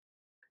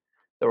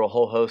 There were a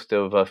whole host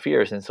of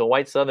fears. And so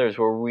white Southerners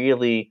were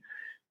really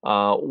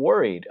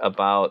worried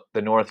about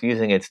the North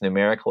using its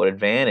numerical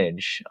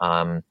advantage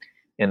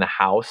in the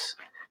House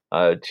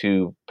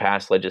to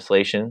pass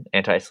legislation,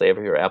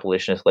 anti-slavery or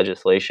abolitionist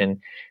legislation.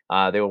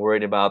 They were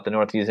worried about the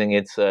North using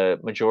its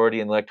majority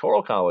in the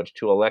Electoral College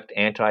to elect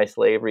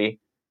anti-slavery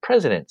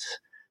presidents.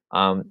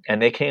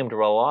 And they came to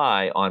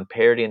rely on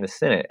parity in the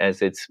Senate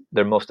as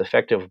their most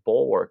effective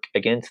bulwark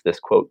against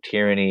this, quote,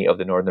 tyranny of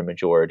the Northern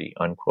majority,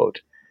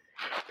 unquote.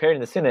 Parity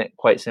in the Senate,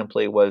 quite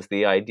simply, was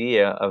the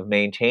idea of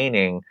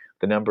maintaining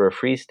the number of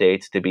free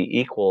states to be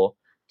equal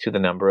to the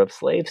number of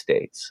slave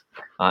states.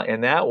 In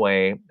that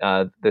way,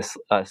 this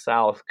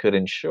South could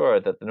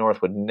ensure that the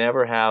North would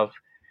never have,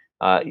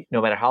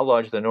 no matter how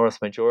large the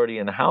North's majority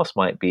in the House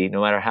might be,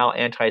 no matter how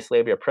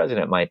anti-slavery a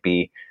president might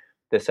be,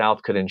 the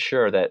South could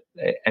ensure that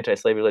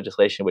anti-slavery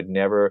legislation would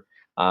never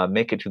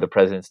make it to the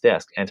president's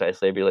desk.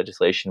 Anti-slavery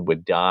legislation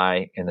would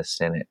die in the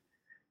Senate.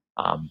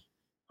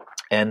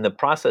 And the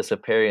process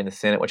of parity in the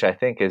Senate, which I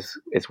think is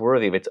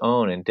worthy of its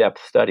own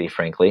in-depth study,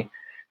 frankly,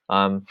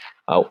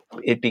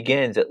 it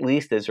begins at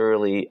least as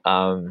early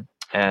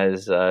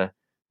as the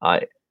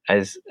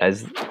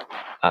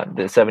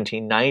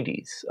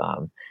 1790s,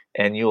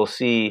 and you will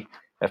see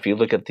if you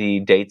look at the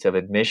dates of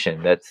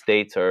admission that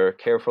states are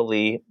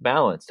carefully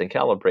balanced and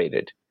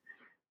calibrated.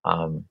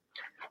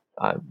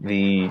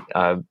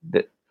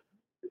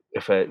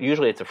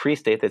 Usually it's a free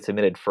state that's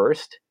admitted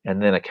first,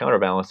 and then a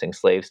counterbalancing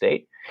slave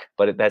state,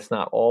 but that's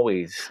not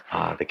always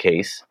the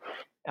case.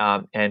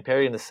 And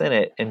parity in the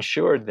Senate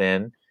ensured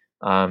then,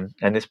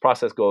 and this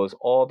process goes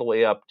all the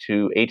way up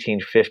to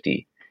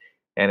 1850,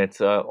 and it's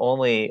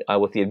only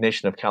with the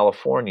admission of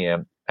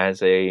California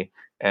as a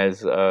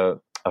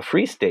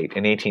free state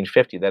in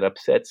 1850 that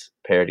upsets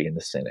parity in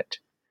the Senate.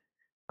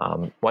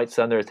 White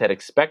Southerners had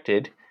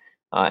expected.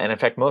 And in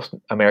fact, most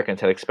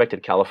Americans had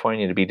expected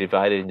California to be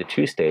divided into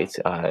two states,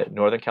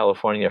 Northern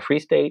California, a free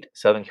state,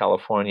 Southern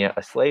California,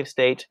 a slave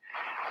state.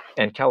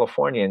 And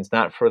Californians,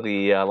 not for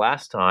the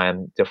last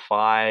time,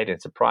 defied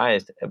and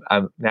surprised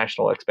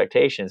national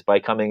expectations by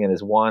coming in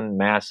as one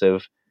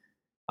massive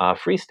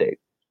free state.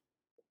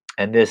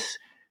 And this,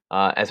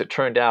 as it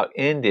turned out,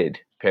 ended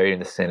parity in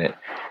the Senate.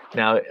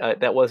 Now,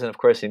 that wasn't, of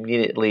course,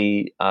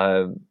 immediately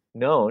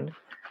known,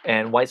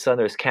 and white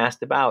Southerners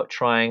cast about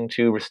trying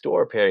to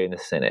restore parity in the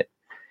Senate.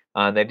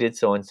 They did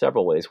so in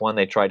several ways. One,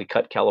 they tried to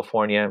cut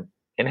California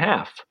in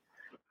half.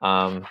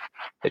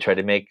 They tried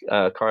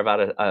to carve out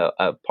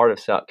a part of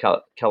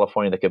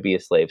California that could be a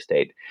slave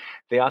state.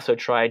 They also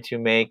tried to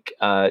make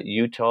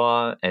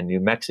Utah and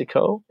New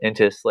Mexico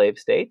into slave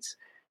states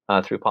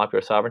through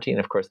popular sovereignty, and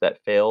of course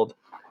that failed.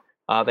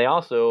 They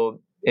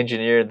also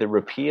engineered the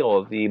repeal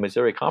of the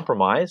Missouri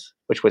Compromise,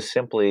 which was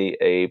simply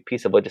a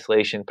piece of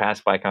legislation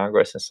passed by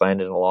Congress and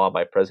signed into law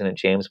by President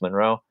James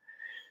Monroe.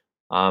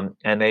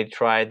 And they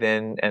tried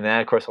then, and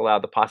that of course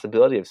allowed the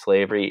possibility of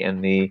slavery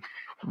in the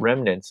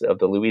remnants of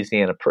the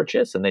Louisiana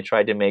Purchase, and they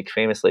tried to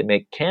famously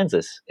make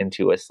Kansas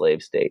into a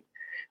slave state,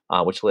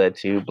 which led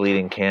to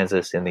Bleeding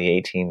Kansas in the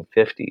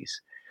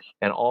 1850s.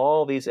 And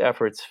all these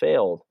efforts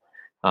failed,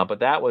 but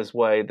that was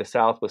why the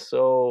South was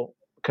so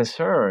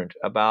concerned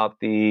about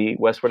the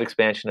westward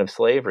expansion of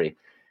slavery.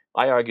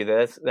 I argue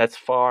that that's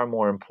far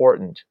more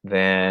important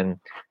than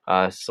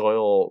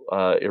soil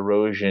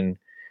erosion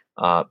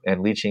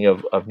and leaching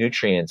of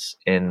nutrients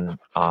in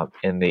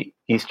the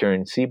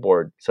eastern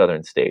seaboard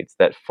southern states.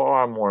 That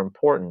far more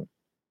important.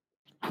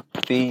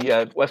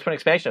 The westward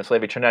expansion of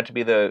slavery turned out to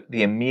be the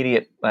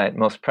immediate,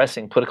 most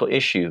pressing political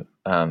issue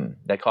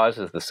that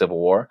causes the Civil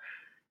War.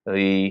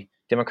 The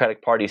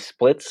Democratic Party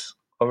splits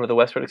over the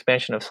westward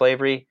expansion of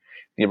slavery.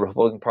 The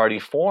Republican Party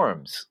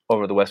forms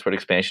over the westward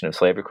expansion of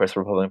slavery. Of course, the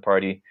Republican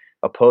Party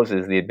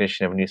opposes the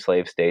admission of new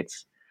slave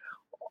states.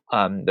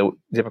 The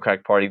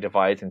Democratic Party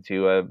divides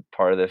into a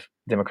part of the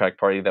Democratic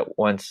Party that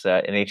wants, in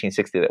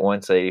 1860, that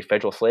wants a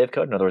federal slave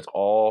code. In other words,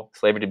 all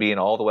slavery to be in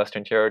all the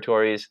Western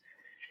territories.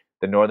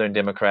 the Northern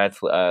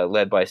Democrats,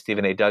 led by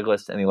Stephen A.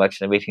 Douglas in the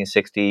election of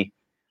 1860,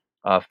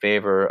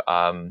 favor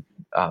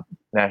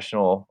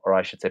national, or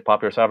I should say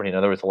popular sovereignty, in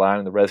other words,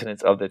 allowing the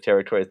residents of the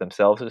territories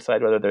themselves to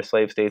decide whether they're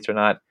slave states or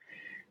not.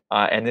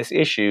 And this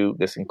issue,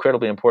 this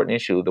incredibly important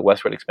issue, the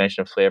westward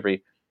expansion of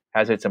slavery,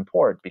 has its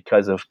import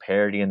because of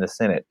parity in the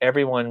Senate.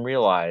 Everyone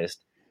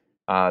realized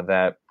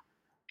that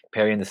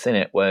parity in the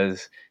Senate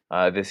was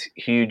this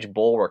huge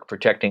bulwark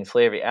protecting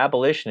slavery.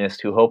 Abolitionists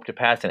who hoped to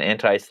pass an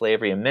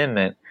anti-slavery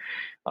amendment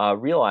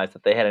realized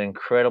that they had an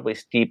incredibly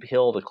steep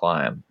hill to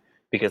climb,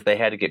 because they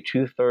had to get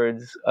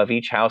 2/3 of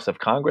each house of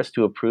Congress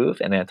to approve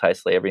an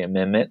anti-slavery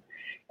amendment,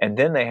 and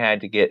then they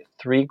had to get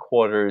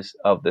 3/4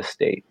 of the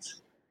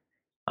states.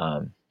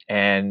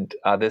 And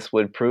this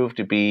would prove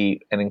to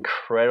be an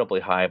incredibly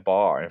high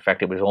bar. In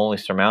fact, it was only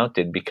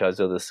surmounted because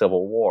of the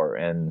Civil War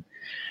and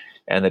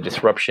the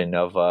disruption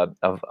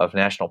of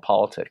national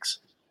politics.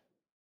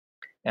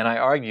 And I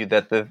argued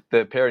that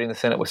the parity in the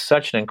Senate was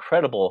such an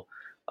incredible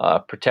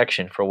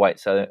protection for white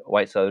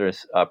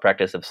Southerners'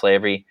 practice of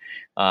slavery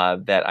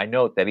that I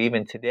note that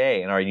even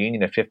today in our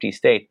Union of 50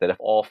 states, that if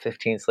all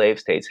 15 slave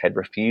states had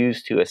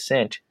refused to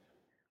assent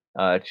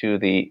to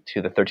the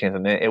 13th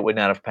Amendment, it would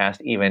not have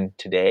passed even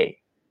today.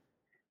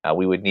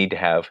 We would need to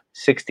have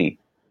 60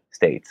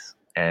 states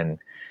and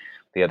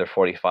the other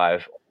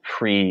 45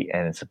 free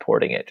and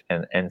supporting it.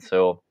 And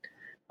so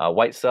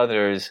white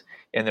Southerners,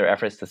 in their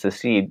efforts to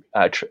secede,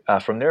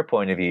 from their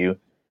point of view,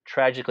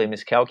 tragically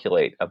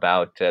miscalculate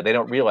about, they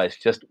don't realize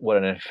just what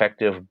an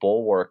effective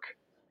bulwark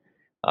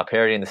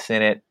parity in the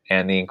Senate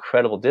and the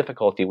incredible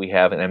difficulty we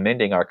have in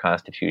amending our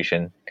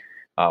Constitution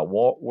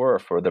were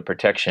for the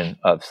protection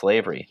of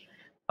slavery.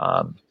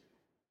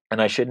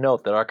 And I should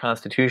note that our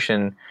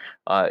Constitution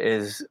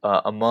is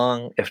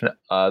among, if not,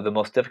 the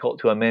most difficult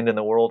to amend in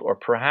the world, or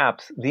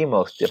perhaps the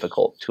most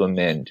difficult to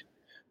amend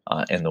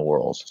in the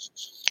world.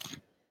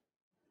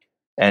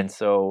 And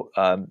so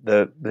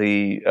the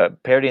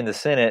parity in the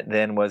Senate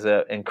then was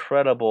an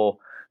incredible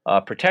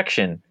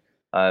protection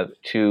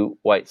to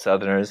white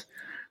Southerners.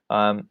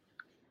 And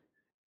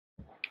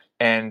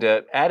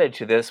added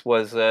to this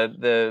was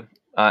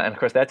and of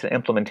course that's an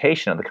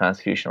implementation of the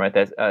Constitution, right?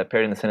 That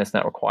parity in the Senate is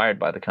not required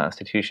by the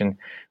Constitution.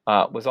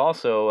 Was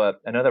also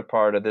another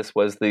part of this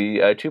was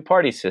the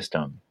two-party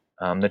system.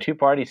 The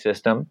two-party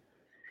system,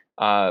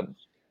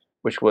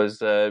 which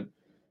was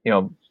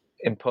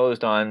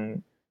imposed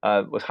on,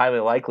 was highly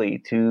likely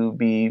to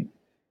be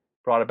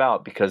brought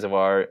about because of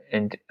our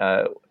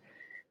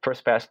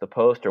first past the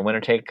post, or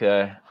winner take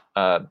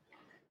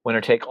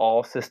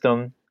all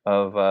system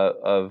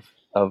of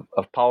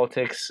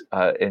politics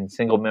in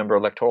single member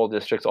electoral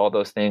districts. All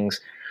those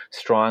things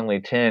strongly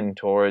tend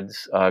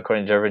towards,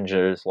 according to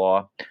Dervinger's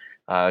law,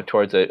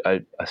 towards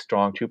a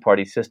strong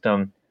two-party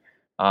system.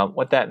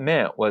 What that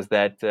meant was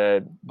that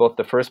both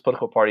the first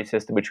political party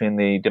system between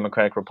the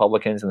Democratic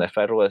Republicans and the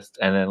Federalists,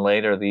 and then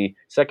later the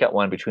second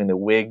one between the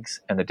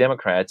Whigs and the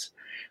Democrats,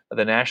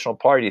 the national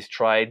parties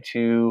tried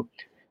to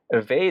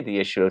evade the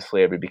issue of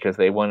slavery because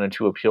they wanted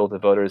to appeal to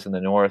voters in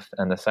the North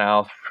and the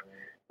South,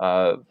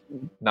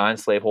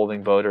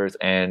 non-slaveholding voters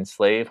and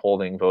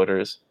slaveholding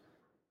voters.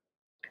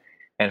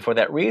 And for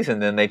that reason,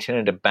 then they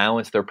tended to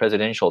balance their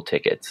presidential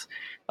tickets.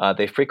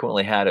 They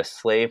frequently had a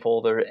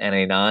slaveholder and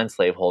a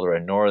non-slaveholder, a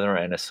Northerner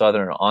and a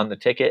Southerner on the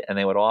ticket, and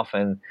they would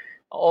often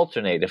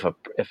alternate.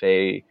 If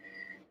a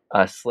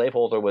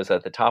slaveholder was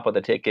at the top of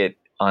the ticket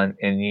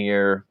in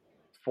year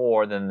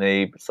 4, then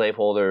the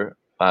slaveholder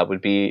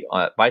would be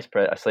a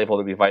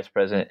slaveholder would be vice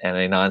president, and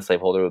a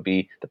non-slaveholder would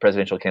be the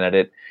presidential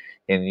candidate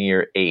in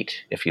year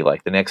 8, if you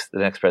like, the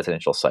next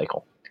presidential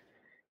cycle.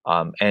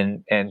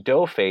 And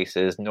dough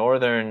faces,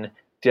 Northern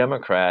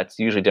Democrats,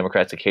 usually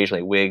Democrats,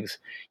 occasionally Whigs,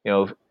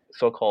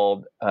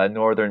 so-called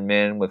Northern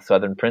men with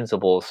Southern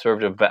principles,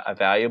 served a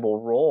valuable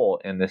role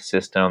in this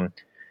system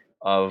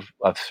of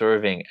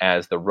serving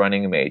as the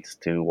running mates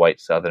to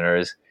white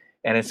Southerners,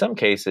 and in some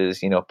cases,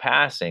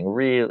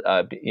 playing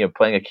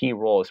a key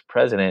role as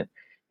president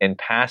in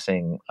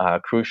passing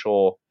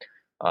crucial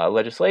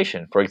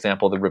legislation. For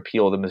example, the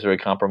repeal of the Missouri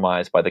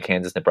Compromise by the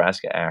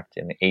Kansas-Nebraska Act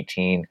in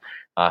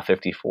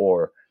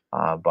 1854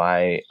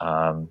 by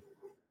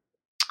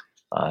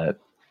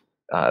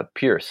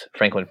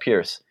Franklin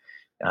Pierce.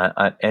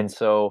 And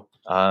so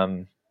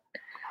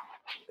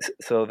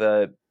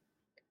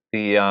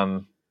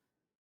the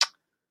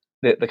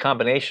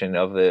combination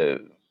of the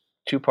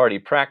two-party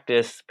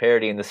practice,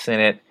 parity in the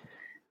Senate,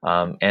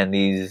 and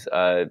these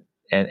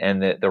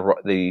and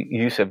the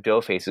use of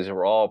dough faces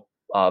were all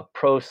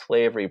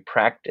pro-slavery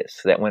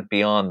practice that went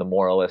beyond the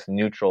more or less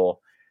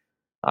neutral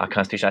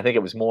Constitution. I think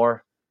it was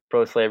more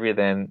pro-slavery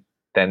than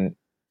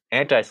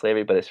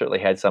anti-slavery, but it certainly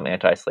had some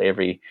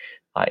anti-slavery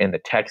in the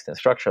text and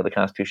structure of the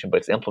Constitution. But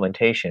its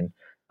implementation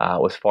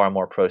was far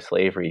more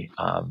pro-slavery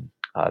than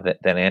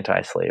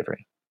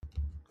anti-slavery.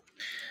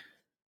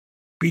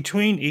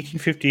 Between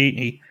 1858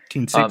 and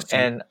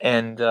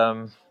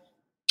 1860,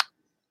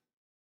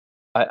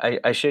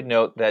 I should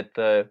note that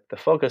the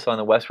focus on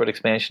the westward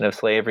expansion of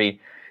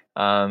slavery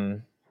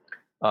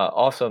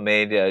also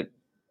made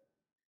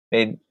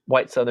made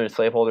white Southern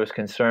slaveholders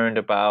concerned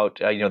about,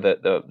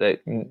 the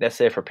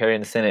necessary for parity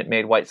in the Senate,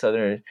 made white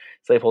Southern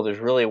slaveholders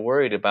really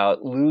worried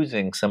about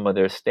losing some of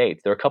their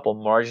states. There are a couple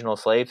marginal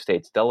slave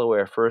states,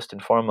 Delaware first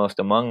and foremost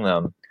among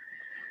them,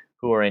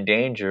 who are in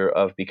danger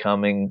of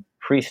becoming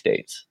free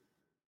states.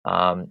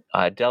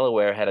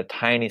 Delaware had a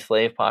tiny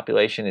slave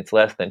population. It's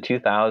less than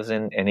 2,000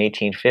 in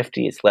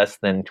 1850. It's less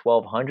than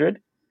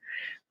 1,200.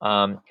 In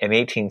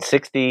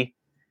 1860,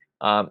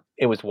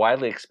 it was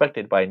widely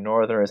expected by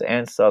Northerners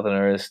and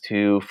Southerners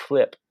to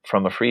flip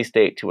from a free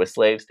state to a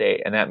slave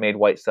state, and that made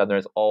white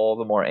Southerners all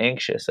the more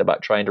anxious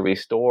about trying to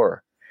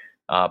restore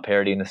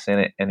parity in the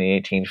Senate in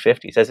the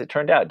 1850s. As it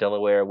turned out,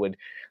 Delaware would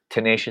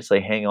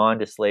tenaciously hang on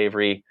to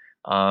slavery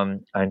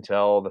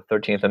until the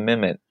 13th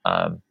Amendment,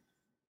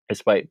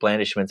 despite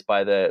blandishments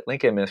by the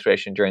Lincoln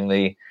administration during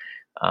the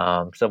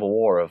Civil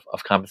War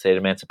of compensated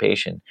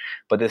emancipation.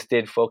 But this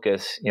did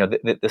focus,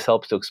 this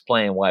helps to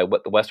explain why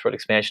what the westward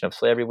expansion of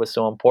slavery was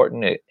so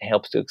important. It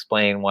helps to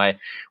explain why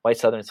white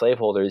Southern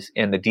slaveholders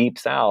in the Deep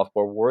South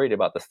were worried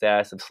about the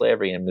status of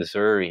slavery in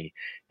Missouri,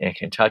 in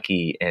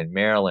Kentucky, in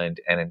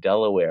Maryland, and in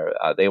Delaware.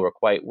 They were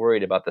quite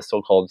worried about the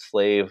so-called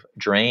slave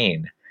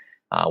drain,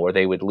 where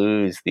they would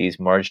lose these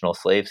marginal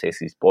slave states,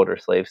 these border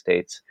slave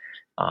states,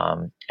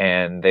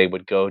 and they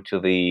would go to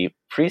the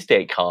free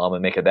state column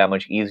and make it that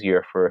much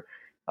easier for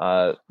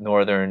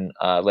Northern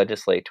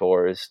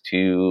legislators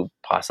to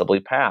possibly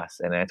pass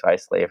an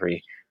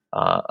anti-slavery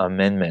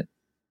amendment.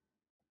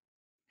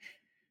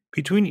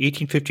 Between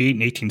 1858 and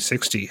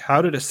 1860,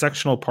 how did a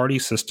sectional party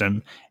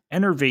system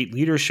enervate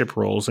leadership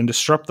roles and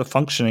disrupt the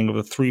functioning of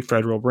the three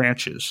federal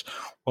branches,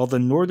 while the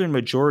Northern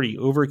majority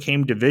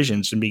overcame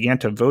divisions and began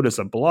to vote as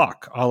a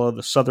bloc, a la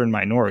the Southern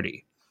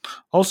minority?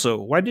 Also,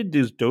 why did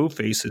these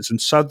dough-faces and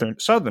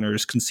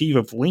Southerners conceive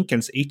of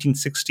Lincoln's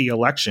 1860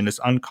 election as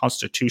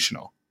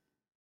unconstitutional?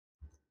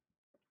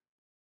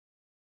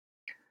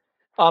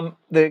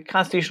 The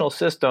constitutional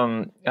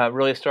system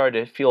really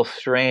started to feel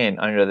strain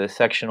under the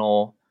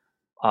sectional,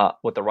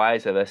 with the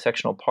rise of a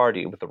sectional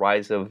party, with the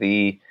rise of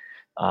the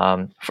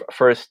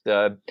first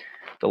the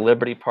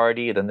Liberty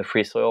Party, then the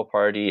Free Soil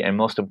Party, and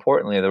most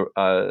importantly,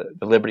 the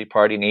Liberty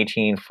Party in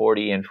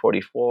 1840 and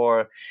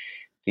 44,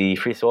 the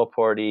Free Soil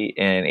Party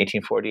in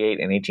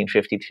 1848 and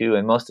 1852,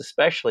 and most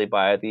especially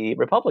by the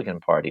Republican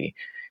Party,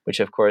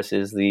 which of course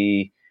is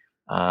the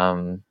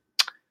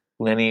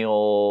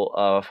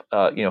lineal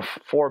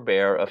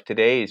forebear of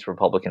today's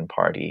Republican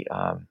Party.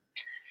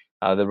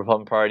 The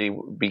Republican Party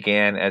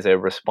began as a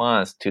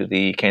response to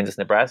the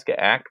Kansas-Nebraska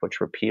Act,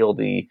 which repealed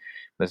the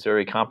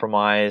Missouri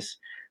Compromise,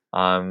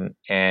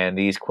 and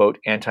these, quote,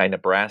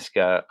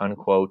 anti-Nebraska,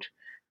 unquote,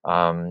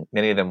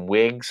 many of them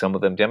Whigs, some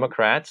of them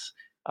Democrats,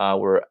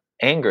 were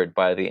angered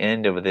by the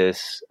end of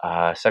this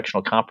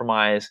sectional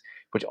compromise,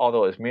 which,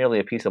 although it was merely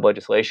a piece of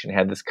legislation,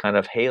 had this kind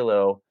of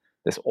halo,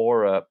 this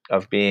aura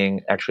of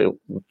being actually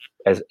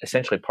as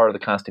essentially part of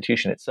the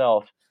Constitution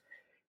itself.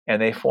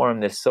 And they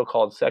formed this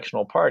so-called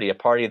sectional party, a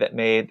party that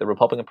made the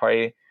Republican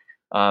Party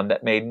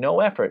that made no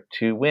effort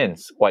to win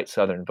white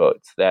Southern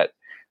votes, that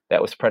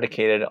was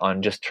predicated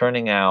on just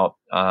turning out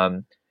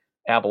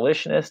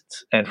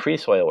abolitionists and free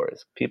soilers,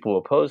 people who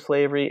opposed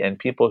slavery and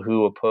people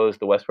who opposed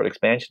the westward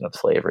expansion of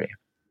slavery.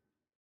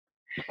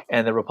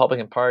 And the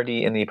Republican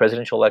Party in the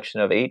presidential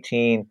election of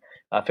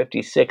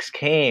 1856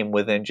 came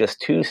within just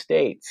two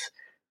states,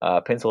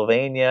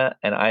 Pennsylvania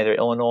and either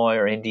Illinois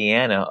or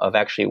Indiana, of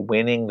actually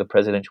winning the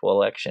presidential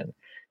election.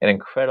 An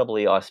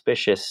incredibly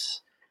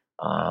auspicious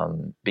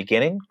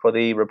beginning for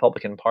the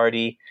Republican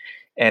Party.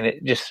 And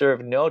it just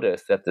served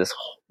notice that this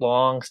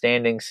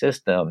long-standing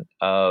system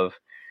of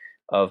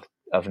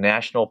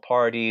national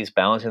parties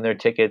balancing their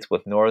tickets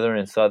with Northern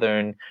and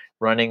Southern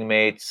running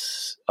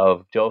mates,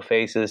 of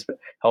dough-faces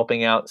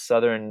helping out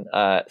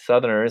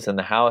Southerners in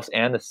the House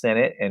and the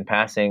Senate in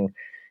passing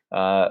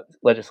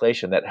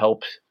legislation that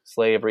helped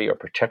slavery or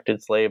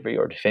protected slavery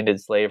or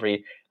defended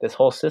slavery. This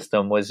whole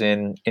system was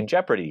in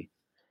jeopardy.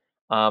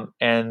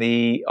 And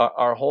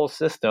our whole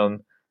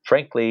system,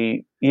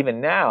 frankly,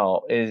 even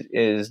now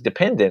is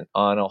dependent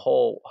on a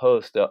whole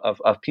host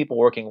of people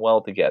working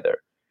well together.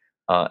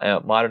 A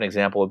modern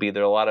example would be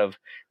there are a lot of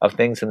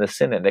things in the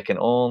Senate that can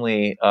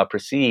only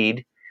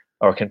proceed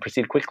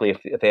quickly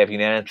if they have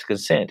unanimous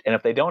consent. And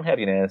if they don't have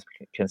unanimous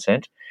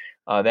consent,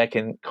 that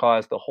can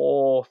cause the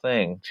whole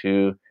thing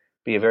to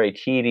be a very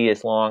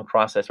tedious, long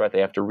process, right?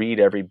 They have to read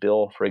every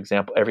bill, for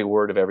example, every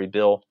word of every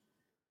bill.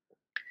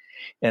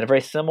 And a very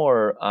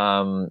similar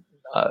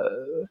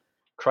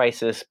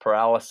crisis,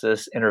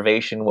 paralysis,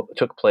 innervation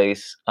took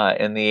place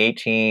in the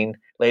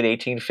late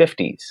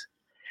 1850s.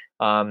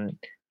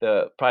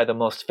 Probably the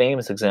most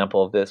famous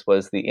example of this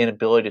was the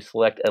inability to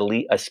select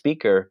a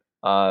speaker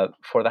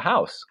for the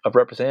House of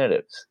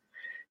Representatives.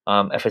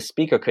 If a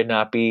speaker could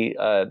not be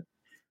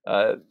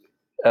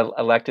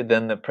elected,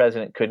 then the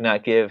president could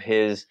not give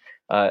his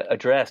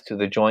address to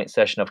the joint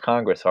session of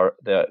Congress, or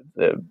the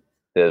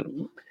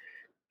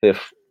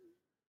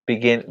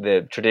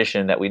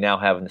tradition that we now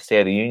have in the State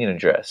of the Union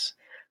address.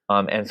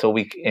 And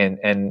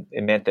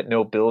it meant that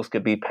no bills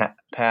could be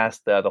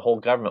passed. The whole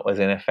government was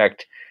in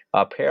effect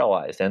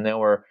paralyzed. And there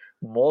were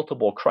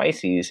multiple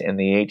crises in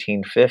the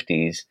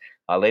 1850s,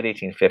 late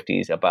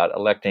 1850s, about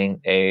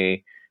electing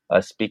a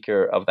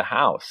Speaker of the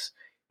House.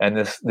 And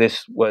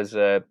this was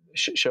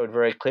showed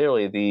very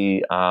clearly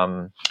the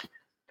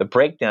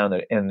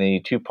breakdown in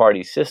the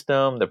two-party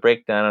system, the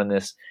breakdown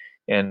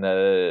in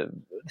the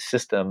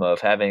system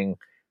of having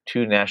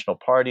two national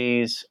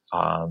parties,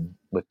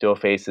 with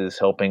doughfaces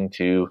helping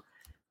to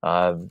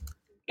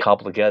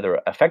cobble together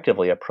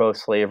effectively a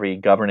pro-slavery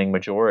governing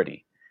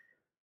majority.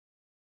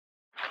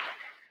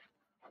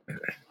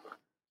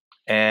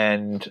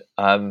 And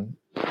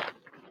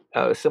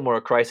a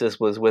similar crisis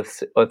was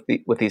with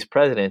these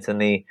presidents.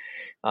 And the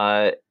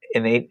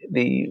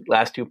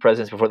last two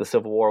presidents before the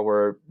Civil War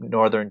were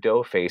Northern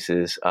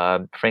doughfaces,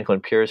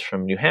 Franklin Pierce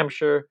from New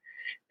Hampshire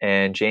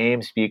and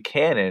James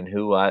Buchanan,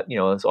 who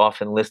is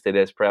often listed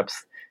as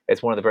perhaps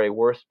as one of the very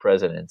worst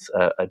presidents,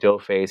 a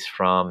doughface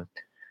from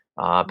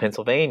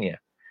Pennsylvania.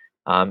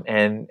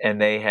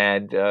 And they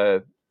had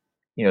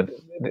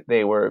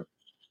they were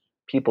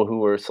people who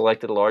were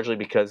selected largely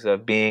because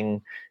of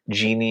being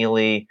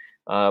genially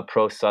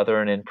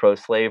pro-Southern and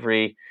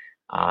pro-slavery,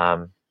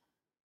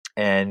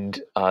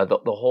 and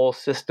the whole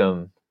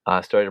system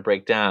started to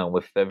break down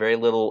with very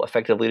little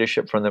effective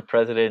leadership from the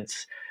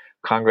presidents.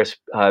 Congress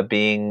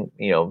being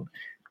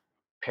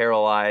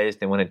paralyzed,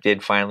 and when it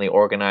did finally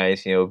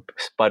organize,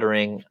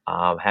 sputtering,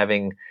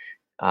 having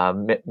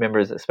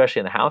members,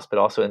 especially in the House, but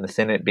also in the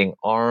Senate, being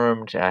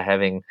armed,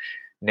 having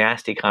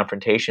nasty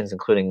confrontations,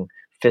 including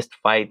fist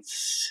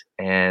fights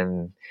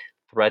and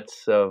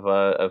threats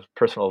of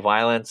personal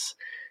violence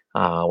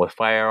with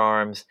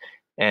firearms,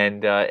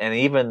 and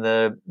even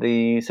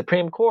the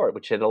Supreme Court,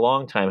 which had a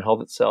long time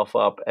held itself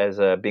up as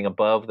being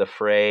above the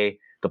fray,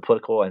 the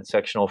political and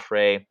sectional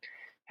fray,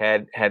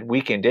 had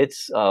weakened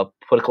its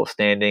political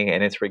standing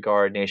and its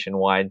regard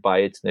nationwide by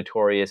its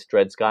notorious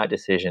Dred Scott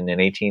decision in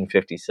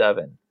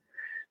 1857,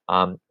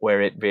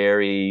 where it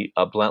very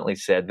bluntly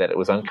said that it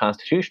was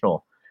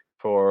unconstitutional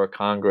for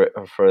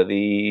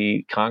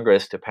the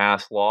Congress to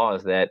pass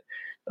laws that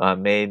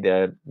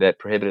that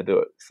prohibited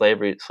the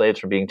slaves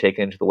from being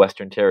taken into the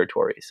Western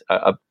territories.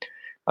 A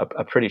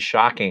pretty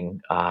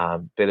shocking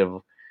bit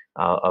of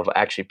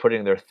actually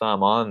putting their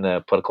thumb on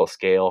the political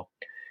scale.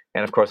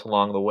 And of course,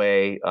 along the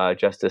way,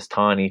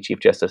 Chief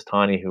Justice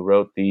Taney, who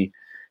wrote the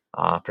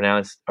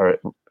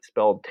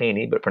spelled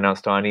Taney but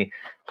pronounced Taney,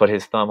 put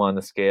his thumb on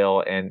the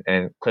scale and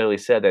clearly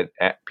said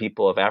that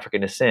people of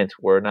African descent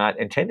were not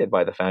intended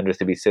by the founders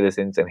to be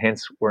citizens, and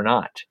hence were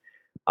not,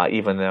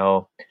 even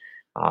though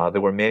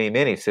there were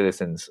many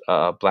citizens,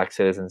 black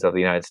citizens of the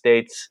United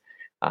States.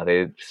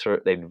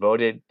 They'd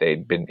voted,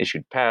 they'd been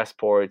issued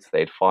passports,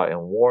 they'd fought in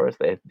wars,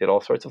 they did all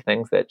sorts of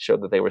things that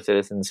showed that they were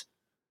citizens.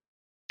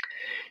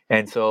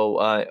 And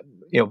so,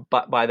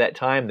 by that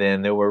time,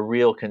 then there were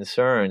real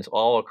concerns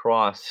all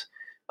across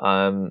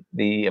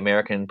the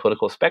American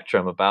political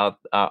spectrum about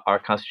our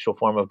constitutional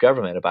form of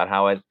government, about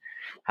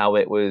how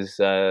it was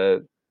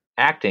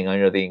acting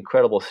under the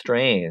incredible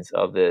strains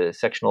of the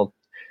sectional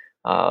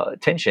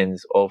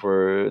tensions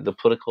over the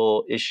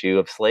political issue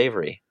of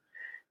slavery,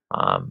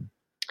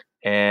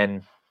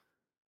 and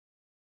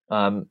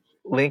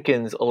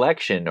Lincoln's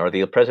election, or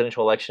the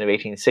presidential election of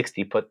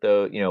 1860,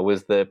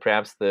 was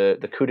perhaps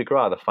the coup de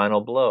grace, the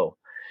final blow.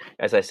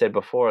 As I said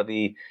before,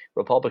 the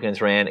Republicans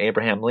ran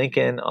Abraham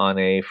Lincoln on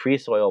a free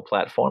soil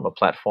platform, a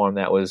platform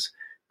that was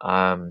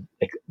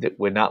that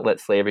would not let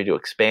slavery to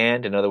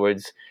expand. In other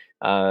words,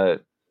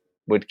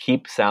 would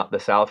keep the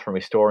South from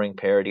restoring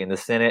parity in the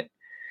Senate.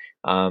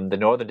 The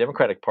Northern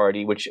Democratic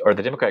Party,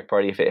 the Democratic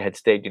Party, if it had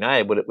stayed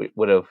united,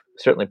 would have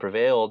certainly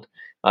prevailed.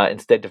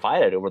 Instead,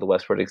 divided over the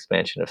westward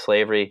expansion of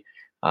slavery.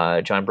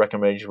 John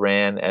Breckinridge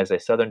ran as a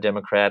Southern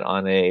Democrat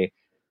on a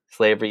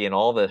slavery in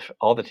all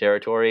the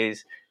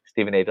territories.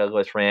 Stephen A.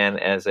 Douglas ran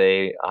as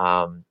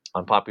on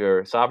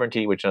popular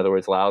sovereignty, which in other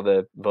words allow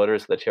the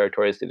voters of the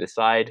territories to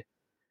decide.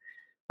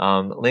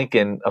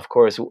 Lincoln, of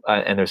course,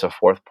 and there's a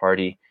fourth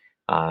party,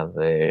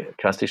 the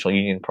Constitutional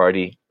Union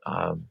Party,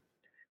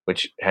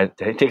 which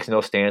takes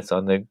no stance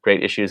on the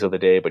great issues of the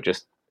day, but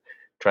just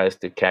tries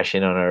to cash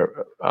in on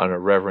a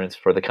reverence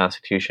for the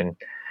Constitution.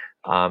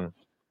 And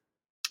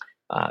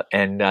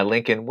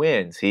Lincoln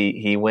wins.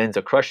 He wins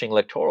a crushing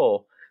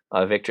electoral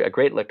victory, a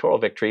great electoral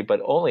victory,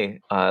 but only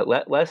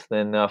less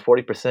than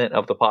 40%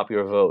 of the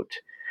popular vote.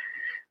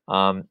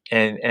 And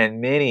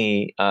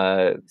many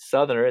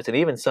Southerners and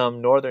even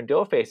some Northern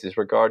doughfaces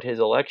regard his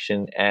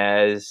election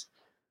as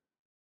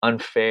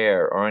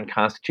unfair or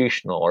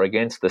unconstitutional or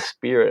against the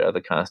spirit of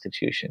the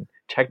Constitution,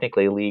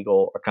 technically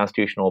legal or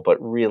constitutional, but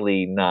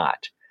really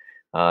not.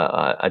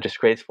 A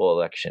disgraceful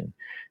election.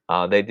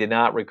 They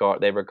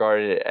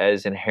regarded it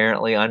as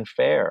inherently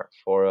unfair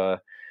for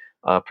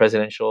a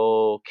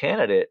presidential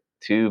candidate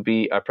to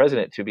be a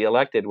president to be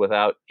elected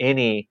without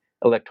any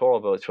electoral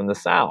votes from the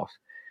South.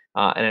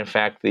 And in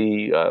fact,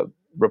 the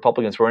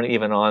Republicans weren't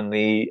even on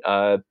the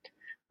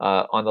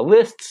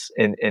lists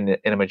in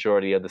a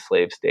majority of the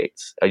slave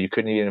states. You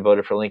couldn't even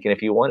vote for Lincoln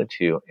if you wanted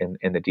to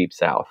in the Deep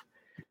South.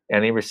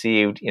 And he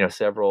received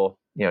several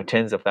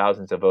tens of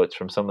thousands of votes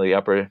from some of the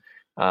upper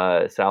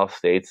South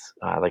states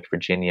like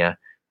Virginia,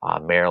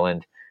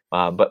 Maryland.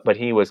 But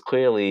he was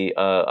clearly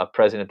a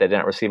president that did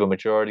not receive a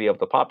majority of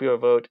the popular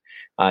vote,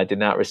 did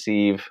not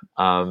receive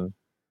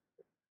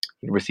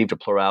he received a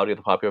plurality of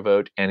the popular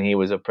vote, and he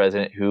was a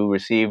president who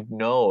received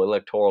no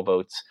electoral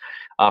votes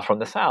from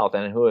the South,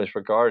 and who was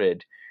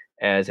regarded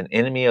as an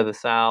enemy of the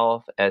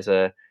South,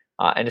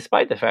 and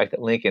despite the fact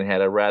that Lincoln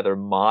had a rather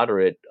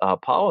moderate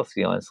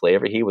policy on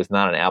slavery, he was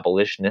not an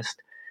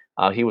abolitionist.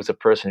 He was a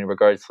person who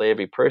regarded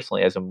slavery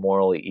personally as a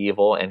morally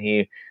evil, and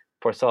he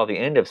foresaw the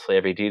end of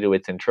slavery due to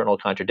its internal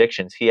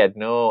contradictions. He had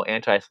no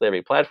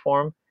anti-slavery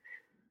platform.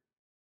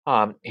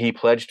 He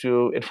pledged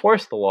to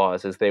enforce the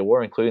laws as they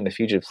were, including the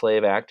Fugitive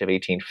Slave Act of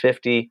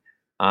 1850,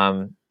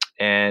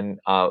 and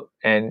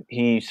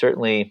he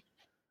certainly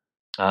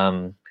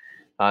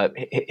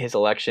his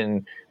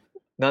election.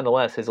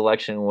 Nonetheless, his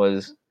election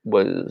was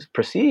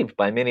perceived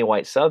by many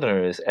white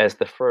Southerners as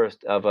the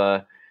first of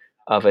a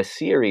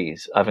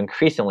series of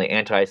increasingly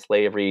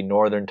anti-slavery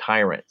Northern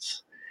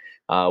tyrants.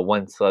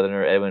 One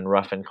Southerner, Edwin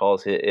Ruffin,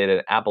 calls it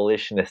an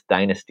abolitionist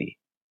dynasty.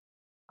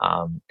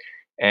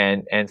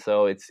 And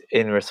so it's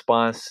in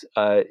response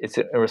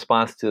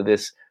to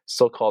this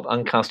so-called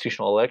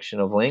unconstitutional election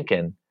of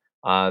Lincoln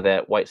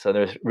that white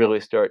Southerners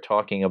really start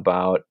talking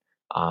about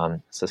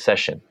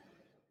secession.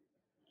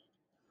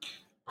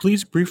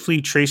 Please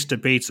briefly trace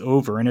debates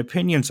over and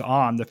opinions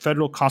on the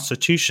federal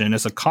Constitution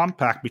as a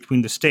compact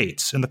between the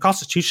states, and the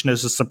Constitution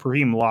as the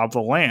supreme law of the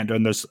land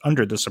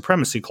under the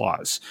Supremacy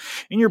Clause.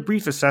 In your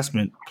brief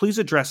assessment, please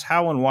address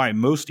how and why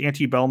most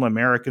antebellum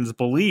Americans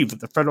believe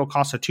that the federal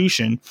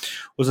Constitution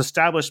was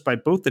established by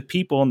both the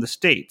people and the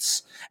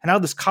states, and how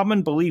this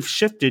common belief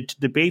shifted to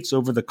debates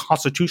over the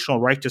constitutional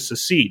right to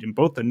secede in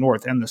both the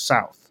North and the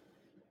South.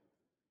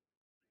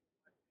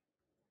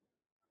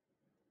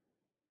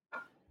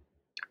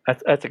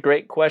 That's a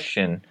great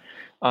question.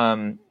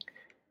 Constitution,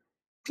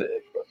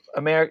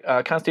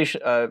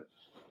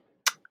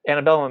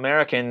 antebellum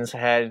Americans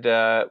had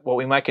what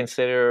we might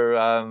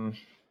consider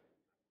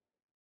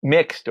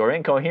mixed or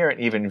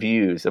incoherent even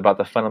views about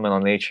the fundamental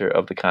nature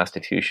of the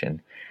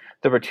Constitution.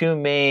 There were two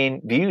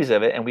main views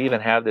of it, and we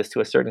even have this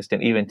to a certain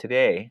extent even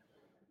today.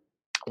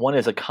 One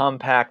is a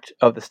compact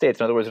of the states,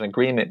 in other words, an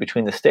agreement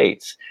between the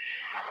states.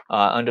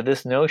 Under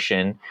this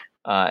notion,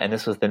 and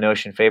this was the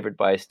notion favored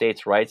by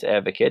states' rights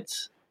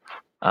advocates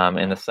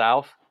in the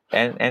South,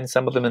 and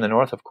some of them in the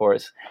North, of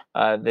course,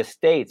 the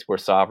states were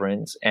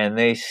sovereigns, and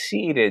they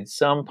ceded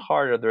some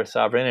part of their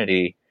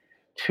sovereignty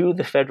to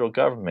the federal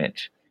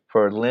government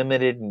for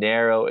limited,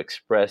 narrow,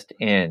 expressed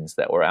ends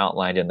that were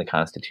outlined in the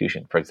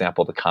Constitution. For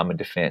example, the common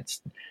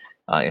defense,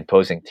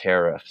 imposing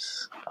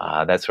tariffs,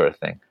 that sort of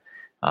thing,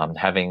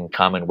 having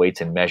common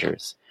weights and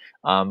measures.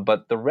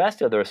 But the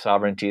rest of their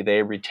sovereignty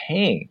they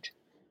retained.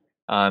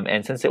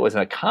 And since it was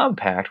a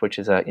compact, which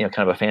is a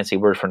kind of a fancy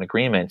word for an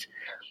agreement,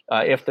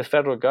 if the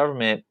federal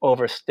government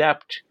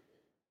overstepped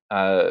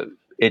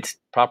its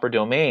proper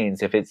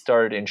domains, if it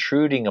started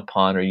intruding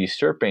upon or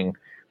usurping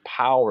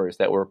powers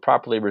that were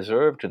properly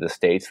reserved to the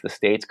states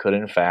could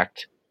in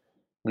fact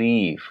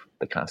leave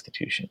the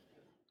Constitution,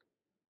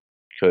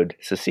 could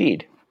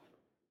secede,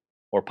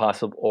 or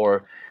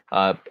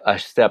a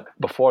step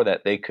before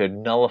that, they could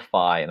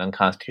nullify an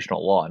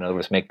unconstitutional law. In other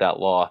words, make that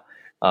law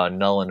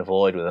null and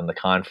void within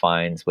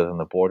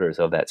the borders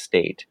of that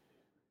state.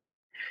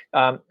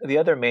 The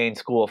other main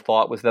school of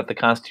thought was that the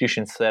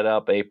Constitution set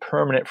up a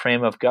permanent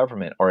frame of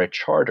government, or a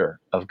charter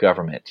of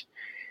government.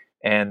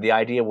 And the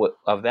idea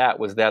of that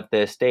was that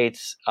the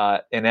states,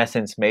 in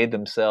essence, made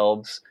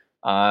themselves,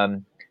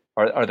 or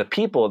the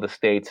people of the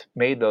states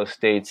made those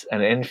states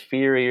an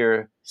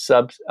inferior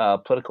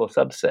political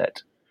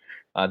subset.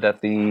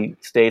 That the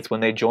states,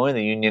 when they joined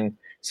the Union,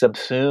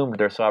 subsumed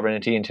their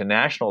sovereignty into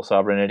national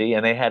sovereignty,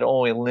 and they had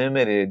only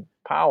limited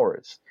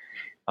powers.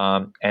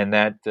 And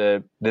that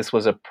this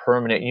was a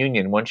permanent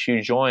union. Once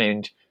you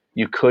joined,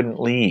 you couldn't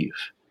leave.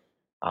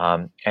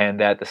 And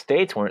that the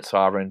states weren't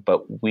sovereign,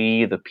 but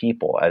we, the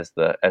people, as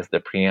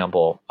the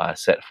preamble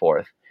set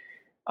forth.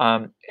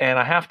 And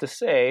I have to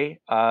say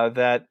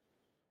that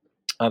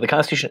the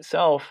Constitution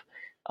itself,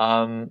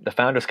 the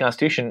Founders'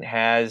 Constitution,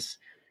 has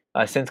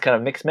since kind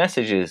of mixed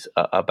messages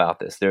about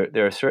this.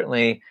 There are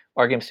certainly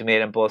arguments to be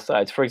made on both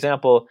sides. For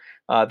example,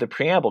 the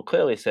preamble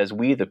clearly says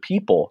we, the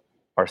people,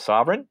 are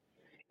sovereign,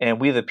 and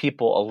we, the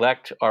people,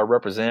 elect our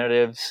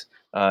representatives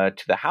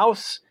to the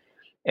House.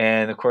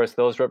 And of course,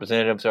 those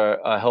representatives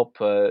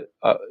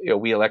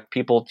we elect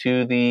people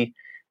to the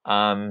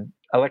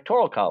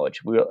Electoral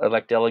College. We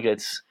elect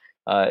delegates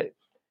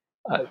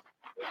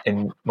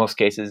in most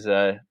cases,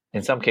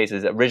 in some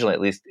cases, originally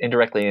at least,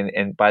 indirectly,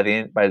 and by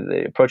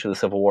the approach of the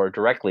Civil War,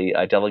 directly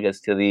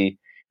delegates to the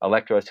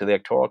electors to the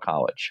Electoral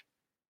College.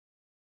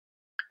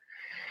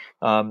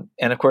 And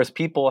of course,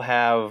 people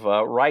have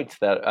rights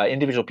that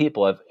individual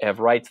people have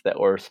rights that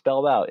were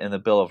spelled out in the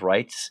Bill of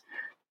Rights.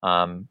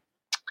 And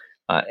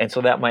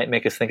so that might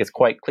make us think it's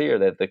quite clear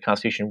that the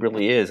Constitution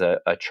really is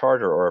a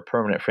charter or a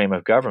permanent frame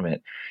of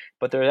government.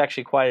 but there's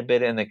actually quite a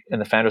bit in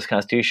the Founders'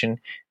 Constitution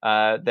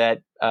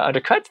that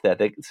undercuts that.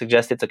 They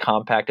suggest it's a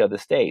compact of the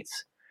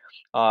states.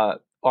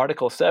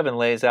 Article 7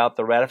 lays out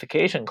the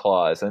ratification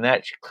clause, and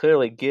that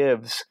clearly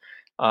gives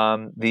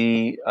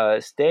the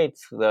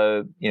states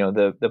the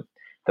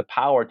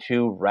power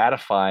to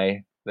ratify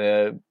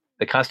the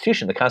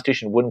Constitution. The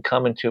Constitution wouldn't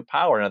come into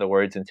power, in other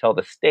words, until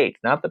the states,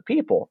 not the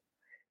people,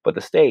 but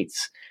the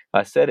states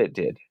said it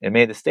did. It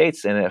made the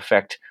states, in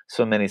effect,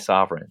 so many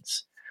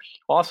sovereigns.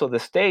 Also, the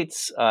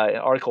states,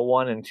 Article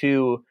 1 and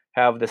 2,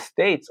 have the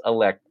states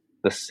elect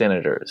the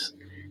senators.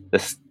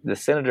 The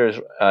senators,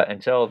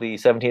 until the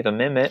 17th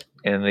Amendment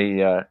in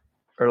the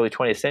early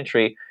 20th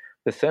century,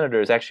 the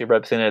senators actually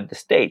represented the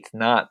states,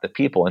 not the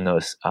people in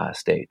those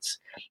states.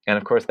 And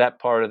of course, that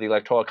part of the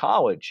Electoral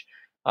College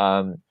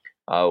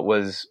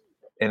was,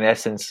 in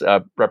essence,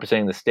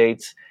 representing the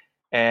states.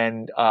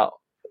 And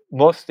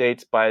most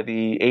states by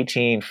the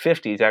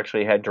 1850s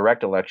actually had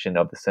direct election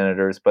of the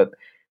senators, but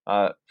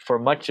for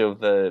much of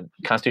the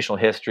constitutional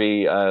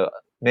history,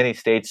 many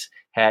states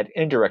had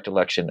indirect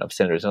election of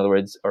senators. In other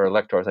words, or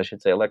electors, I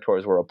should say,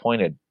 electors were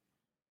appointed.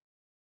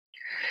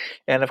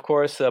 And of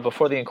course,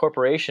 before the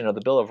incorporation of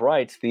the Bill of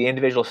Rights, the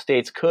individual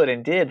states could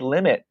and did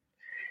limit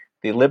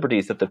the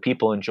liberties that the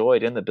people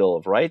enjoyed in the Bill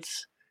of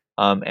Rights.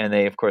 And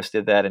they, of course,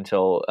 did that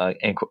until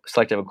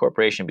selective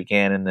incorporation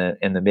began in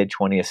the mid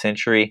 20th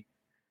century.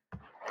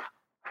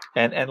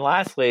 And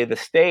lastly, the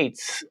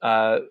states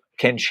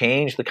can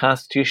change the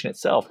Constitution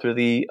itself through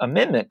the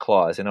Amendment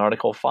Clause in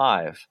Article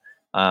 5.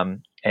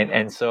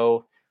 And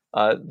so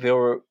there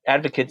were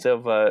advocates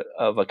of a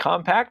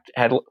compact,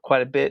 had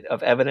quite a bit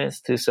of evidence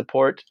to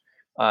support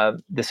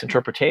this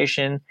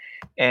interpretation,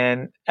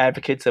 and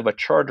advocates of a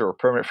charter or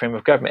permanent frame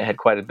of government had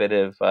quite a bit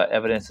of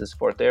evidence to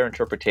support their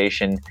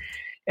interpretation.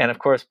 And of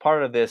course,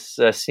 part of this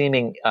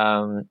seeming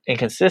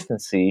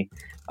inconsistency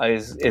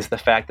is the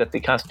fact that the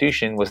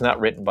Constitution was not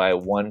written by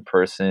one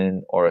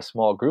person or a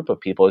small group of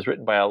people. It was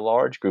written by a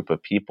large group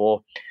of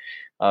people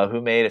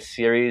who made a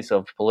series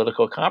of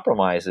political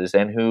compromises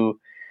and who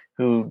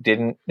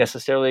didn't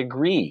necessarily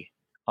agree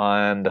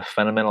on the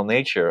fundamental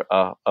nature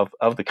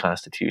of the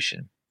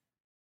Constitution.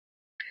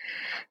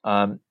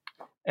 And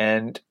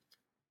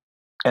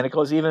it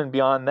goes even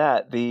beyond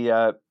that.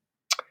 The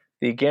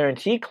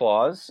Guarantee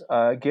Clause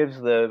gives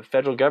the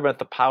federal government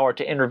the power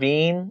to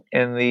intervene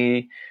in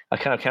the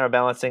kind of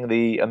counterbalancing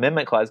the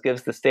Amendment Clause,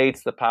 gives the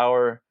states the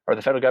power, or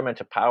the federal government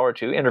the power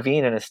to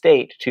intervene in a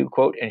state to,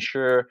 quote,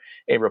 ensure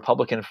a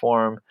Republican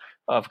form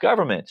of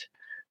government.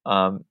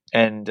 And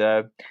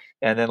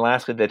then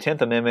lastly, the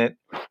 10th Amendment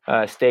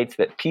states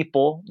that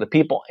the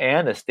people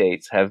and the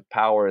states have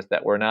powers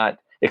that were not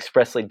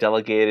expressly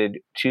delegated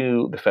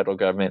to the federal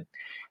government.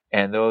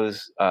 And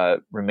those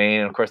remain.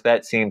 And of course,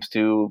 that seems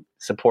to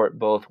support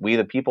both we,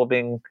 the people,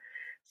 being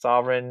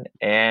sovereign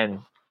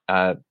and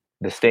the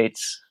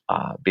states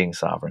being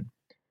sovereign.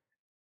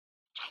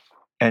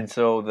 And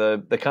so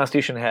the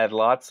Constitution had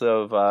lots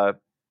of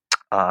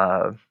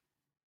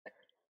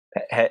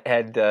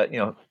had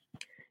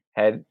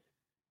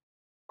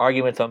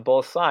arguments on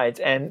both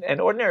sides,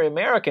 and ordinary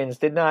Americans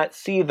did not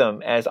see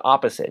them as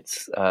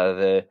opposites.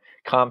 The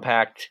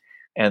Compact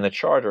and the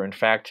Charter. In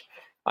fact,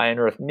 I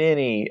unearthed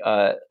many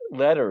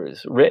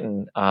letters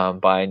written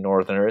by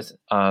Northerners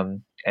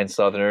and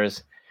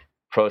Southerners,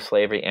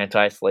 pro-slavery,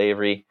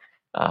 anti-slavery,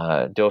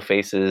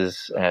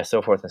 dough-faces,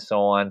 so forth and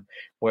so on,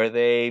 where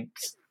they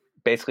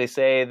basically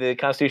say the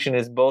Constitution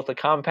is both a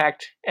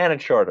compact and a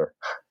charter.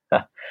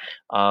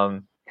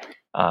 And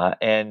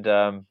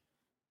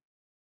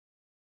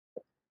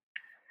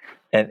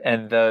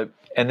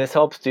this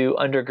helps to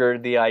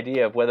undergird the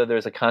idea of whether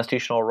there's a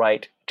constitutional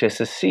right to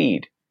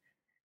secede.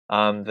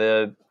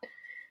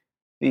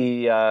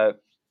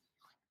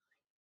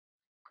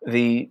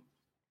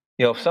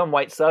 Some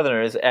white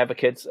Southerners,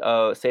 advocates,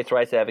 states'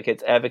 rights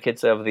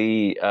advocates of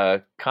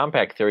the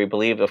compact theory,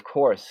 believed, of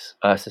course,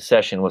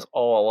 secession was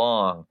all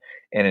along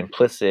an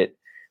implicit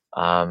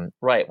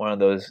right, one of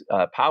those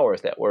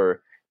powers that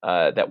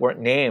weren't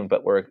named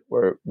but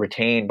were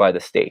retained by the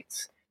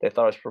states. They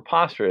thought it was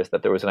preposterous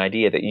that there was an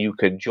idea that you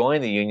could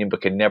join the Union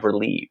but could never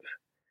leave.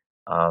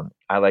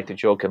 I like to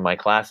joke in my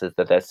classes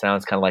that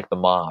sounds kind of like the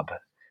mob,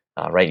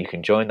 right? You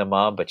can join the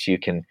mob, but you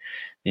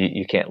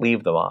can't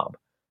leave the mob.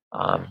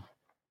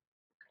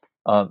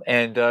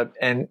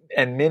 And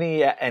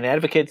many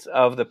advocates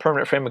of the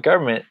permanent frame of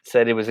government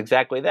said it was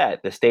exactly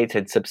that. The states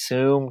had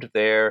subsumed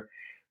their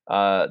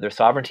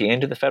sovereignty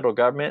into the federal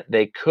government.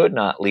 They could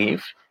not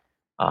leave.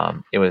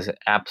 It was an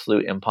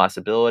absolute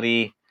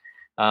impossibility.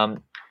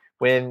 And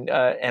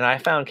I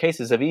found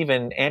cases of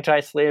even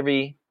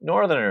anti-slavery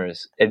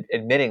Northerners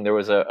admitting there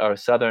was a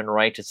Southern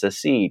right to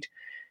secede.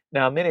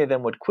 Now, many of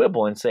them would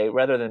quibble and say,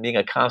 rather than being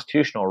a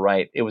constitutional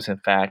right, it was in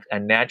fact a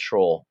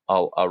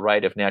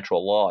right of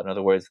natural law. In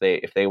other words,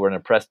 if they were an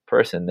oppressed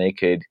person, they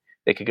could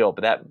go.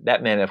 But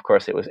that meant, of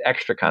course, it was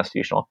extra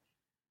constitutional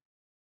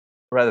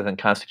rather than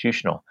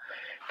constitutional.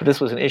 But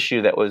this was an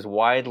issue that was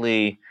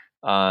widely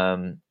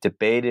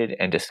debated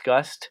and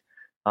discussed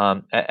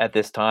at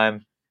this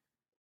time.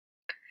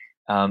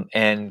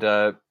 And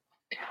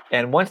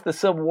And once the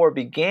Civil War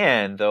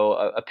began, though,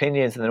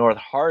 opinions in the North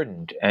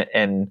hardened,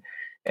 and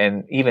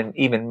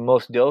even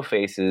most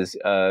doughfaces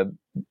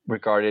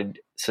regarded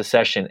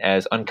secession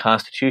as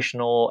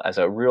unconstitutional, as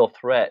a real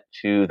threat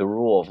to the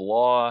rule of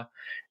law,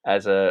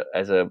 as a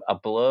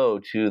blow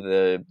to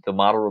the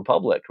model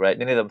republic. Right?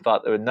 Many of them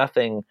thought there was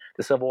nothing.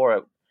 The Civil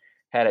War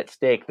had at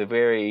stake the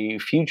very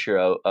future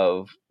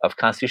of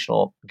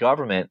constitutional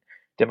government,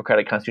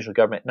 democratic constitutional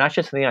government, not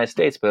just in the United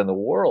States but in the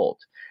world.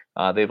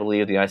 They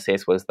believed the United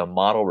States was the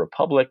model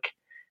republic,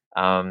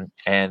 and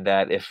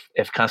that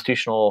if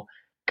constitutional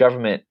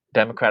government,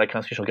 democratic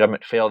constitutional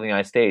government, failed in the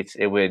United States,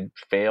 it would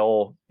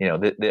fail.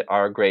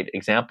 Our great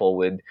example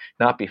would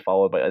not be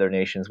followed by other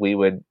nations.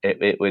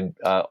 It would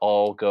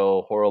all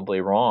go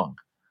horribly wrong.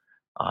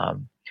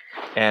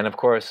 And of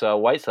course,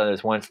 white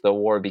Southerners, once the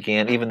war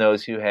began, even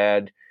those who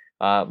had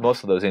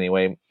most of those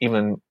anyway,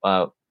 even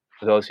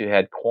those who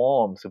had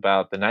qualms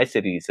about the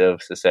niceties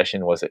of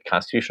secession. Was it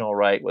constitutional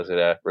right? Was it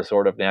a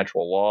resort of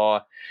natural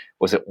law?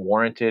 Was it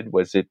warranted?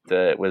 Was this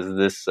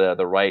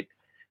the right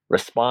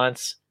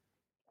response?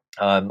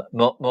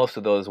 Most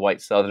of those white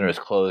Southerners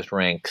closed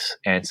ranks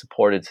and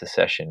supported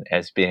secession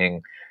as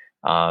being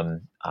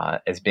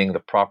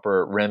the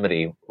proper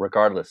remedy,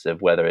 regardless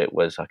of whether it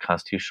was a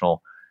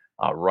constitutional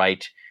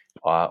right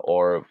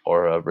or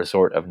a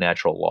resort of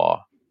natural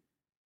law.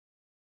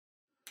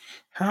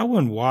 How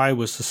and why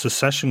was the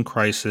secession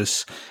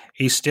crisis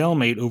a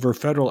stalemate over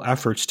federal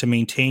efforts to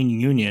maintain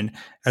union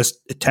as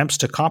attempts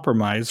to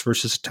compromise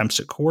versus attempts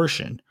at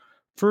coercion?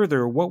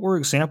 Further, what were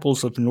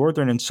examples of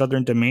Northern and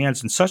Southern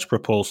demands in such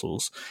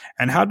proposals,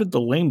 and how did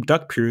the lame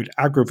duck period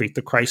aggravate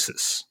the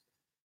crisis?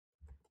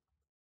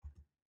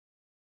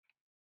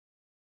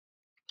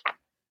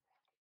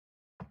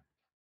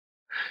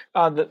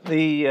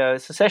 The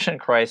secession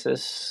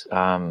crisis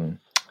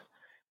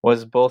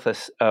was both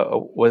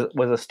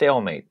was a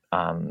stalemate.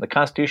 The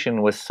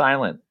Constitution was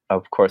silent,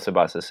 of course,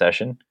 about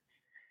secession.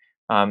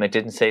 It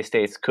didn't say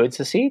states could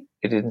secede.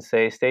 It didn't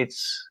say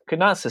states could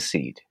not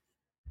secede.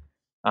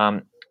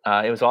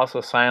 It was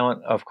also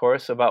silent, of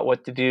course, about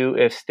what to do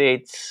if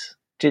states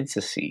did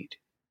secede.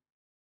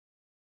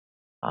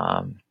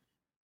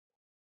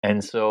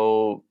 And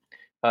so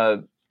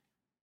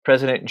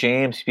President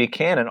James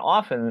Buchanan,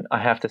 often, I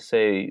have to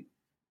say,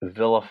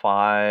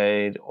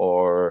 vilified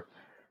or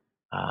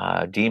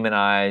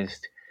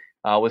demonized,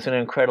 was in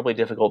an incredibly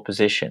difficult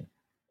position.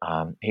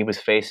 He was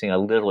facing a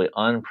literally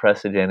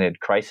unprecedented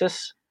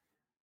crisis,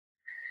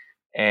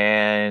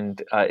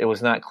 and it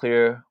was not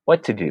clear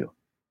what to do.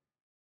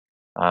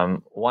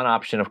 One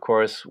option, of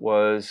course,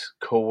 was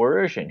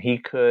coercion. He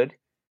could,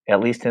 at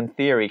least in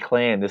theory,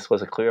 claim this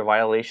was a clear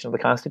violation of the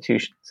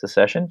Constitution,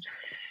 secession,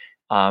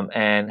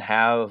 and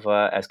have,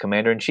 as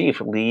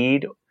commander-in-chief,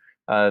 lead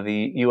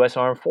the U.S.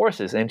 Armed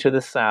Forces into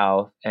the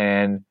South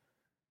and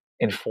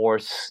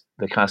enforce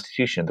the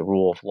Constitution, the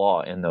rule of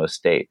law in those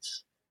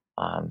states.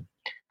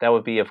 That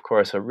would be, of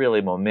course, a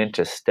really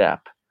momentous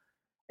step.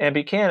 And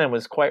Buchanan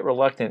was quite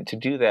reluctant to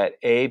do that,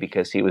 A,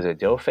 because he was a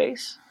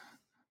doughface,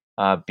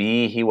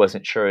 B, he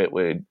wasn't sure it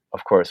would,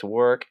 of course,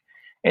 work,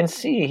 and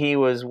C, he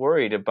was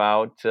worried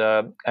about,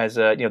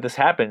 this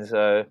happens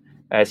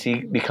as he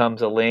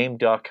becomes a lame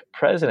duck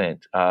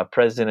president.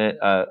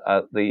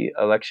 The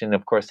election,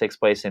 of course, takes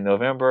place in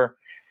November,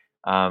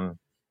 and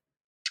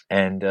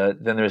then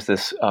there's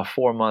this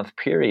 4-month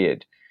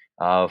period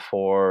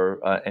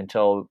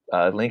until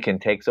Lincoln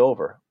takes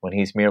over, when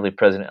he's merely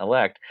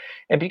president-elect.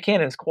 And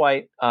Buchanan's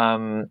quite,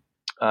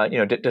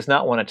 does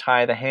not want to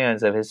tie the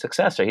hands of his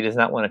successor. He does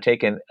not want to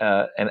take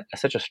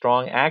such a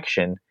strong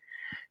action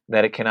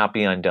that it cannot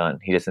be undone.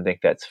 He doesn't think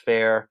that's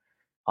fair,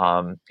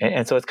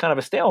 and so it's kind of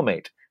a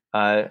stalemate.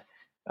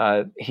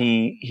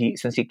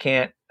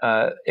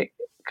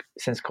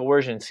 Since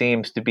coercion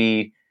seems to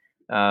be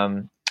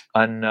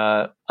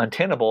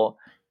untenable,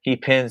 he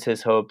pins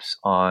his hopes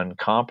on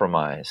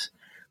compromise.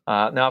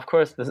 Now, of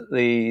course,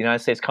 the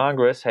United States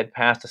Congress had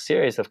passed a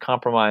series of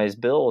compromise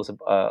bills,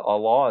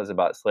 laws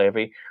about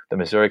slavery: the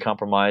Missouri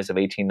Compromise of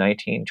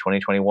 1819,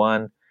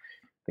 2021,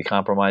 the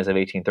Compromise of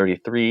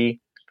 1833,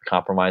 the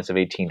Compromise of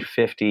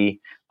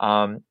 1850,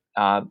 and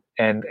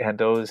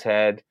those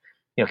had,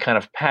 kind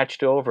of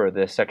patched over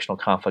the sectional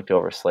conflict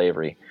over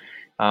slavery.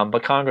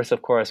 But Congress,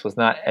 of course, was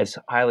not as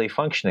highly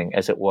functioning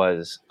as it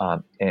was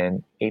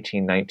in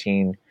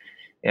 1819,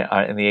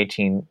 in the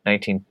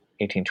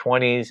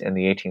 1820s, in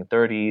the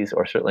 1830s,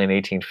 or certainly in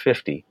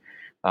 1850.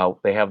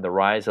 They have the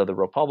rise of the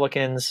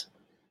Republicans.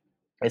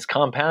 It's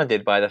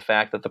compounded by the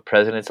fact that the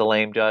president's a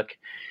lame duck,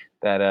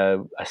 that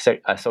a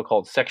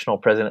so-called sectional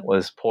president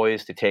was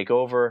poised to take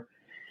over.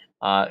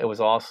 It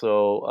was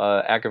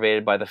also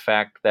aggravated by the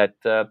fact that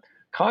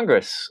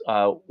Congress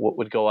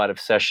would go out of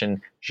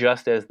session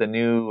just as the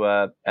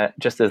new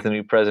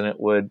president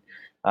would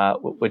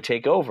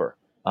take over.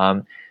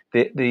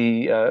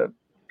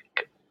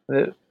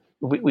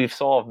 We've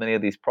solved many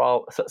of these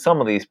some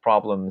of these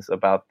problems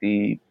about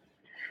the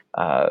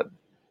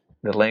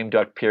lame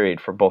duck period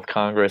for both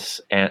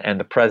Congress and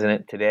the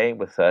president today,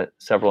 with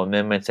several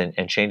amendments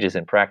and changes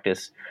in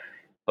practice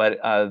But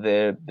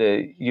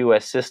the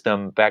U.S.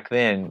 system back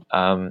then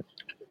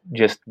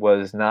just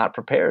was not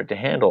prepared to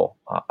handle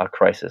a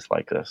crisis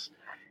like this,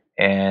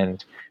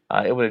 and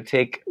it would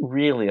take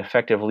really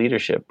effective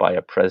leadership by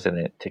a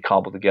president to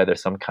cobble together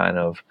some kind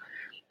of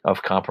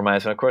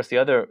compromise. And of course, the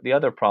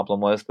other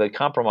problem was the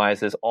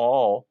compromises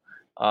all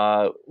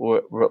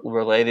were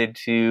related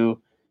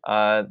to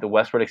the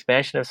westward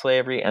expansion of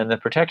slavery and the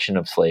protection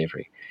of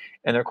slavery.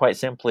 And they're quite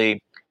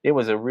simply, it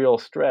was a real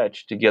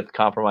stretch to get the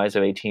Compromise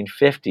of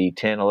 1850,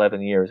 10,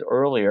 11 years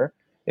earlier.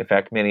 In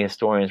fact, many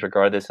historians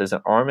regard this as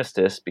an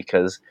armistice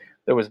because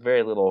there was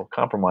very little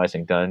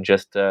compromising done.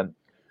 Just a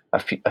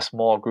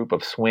small group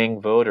of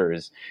swing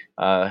voters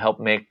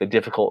helped make the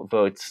difficult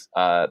votes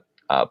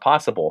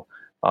possible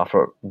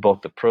for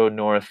both the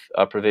pro-North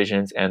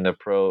provisions and the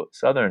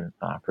pro-Southern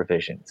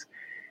provisions.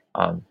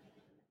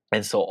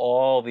 And so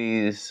all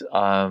these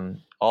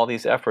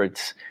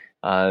efforts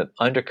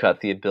undercut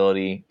the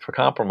ability for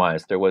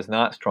compromise. There was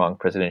not strong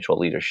presidential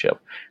leadership.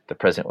 The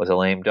president was a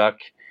lame duck.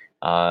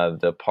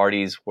 The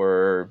parties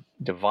were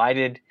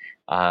divided.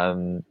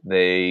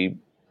 They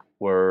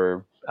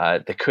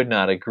could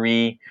not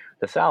agree.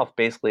 The South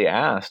basically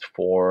asked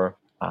for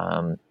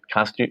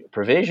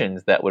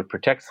provisions that would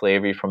protect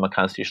slavery from a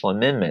constitutional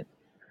amendment,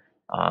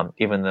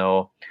 even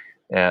though,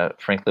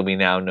 frankly, we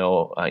now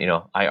know,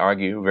 I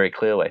argue very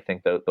clearly, I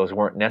think that those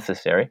weren't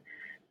necessary.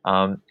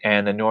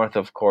 And the North,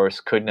 of course,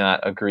 could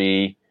not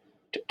agree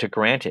to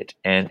grant it.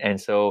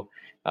 And so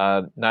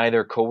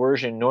neither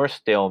coercion nor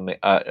stalemate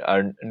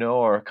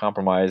nor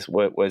compromise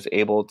was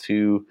able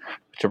to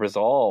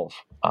resolve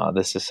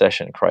the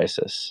secession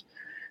crisis.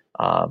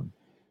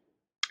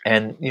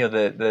 And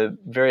the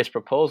various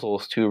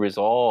proposals to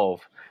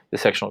resolve the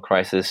sectional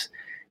crisis,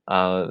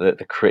 the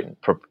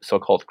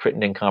so-called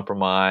Crittenden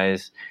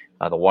Compromise,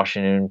 the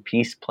Washington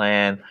Peace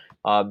Plan,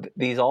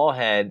 these all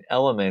had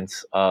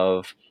elements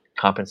of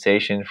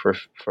compensation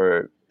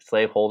for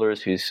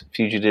slaveholders whose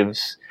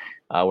fugitives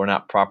were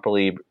not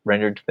properly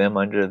rendered to them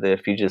under the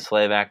Fugitive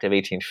Slave Act of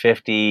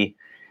 1850,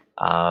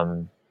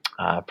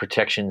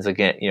 protections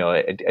against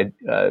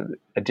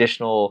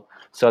additional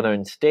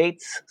Southern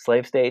states,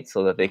 slave states,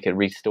 so that they could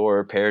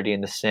restore parity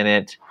in the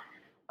Senate,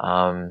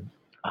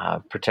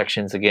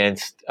 protections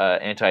against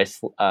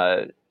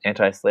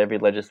anti-slavery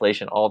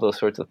legislation, all those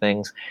sorts of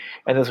things.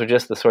 And those were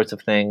just the sorts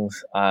of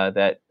things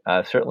that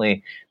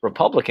certainly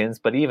Republicans,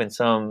 but even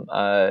some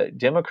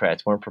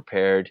Democrats weren't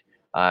prepared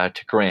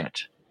to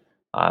grant.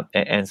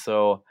 And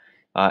so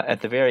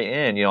at the very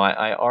end,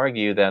 I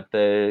argue that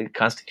the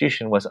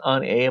Constitution was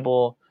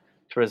unable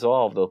to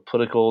resolve the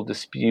political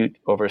dispute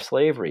over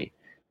slavery.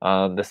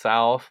 The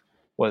South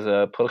was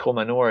a political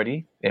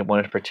minority. It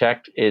wanted to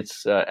protect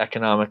its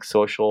economic,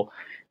 social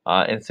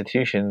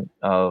institution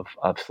of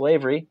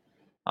slavery.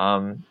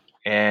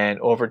 And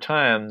over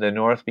time, the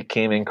North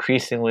became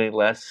increasingly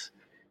less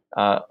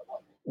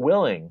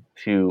willing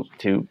to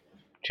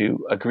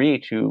agree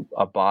to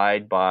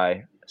abide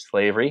by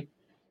slavery.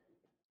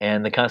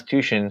 And the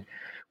Constitution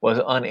was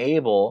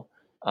unable,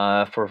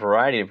 for a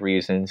variety of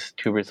reasons,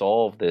 to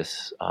resolve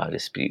this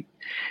dispute.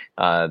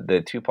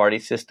 The two-party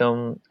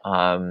system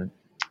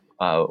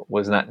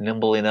was not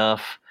nimble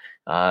enough.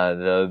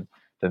 The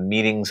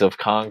meetings of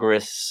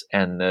Congress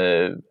and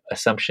the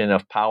assumption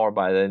of power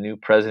by the new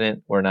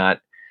president were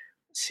not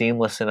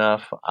seamless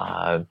enough.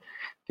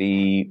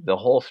 The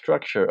whole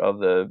structure of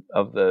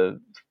the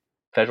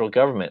federal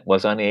government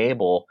was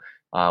unable,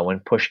 when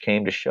push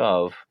came to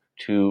shove,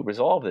 to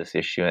resolve this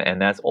issue,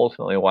 and that's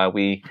ultimately why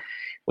we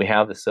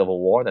have the Civil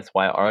War. That's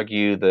why I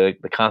argue the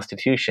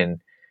Constitution's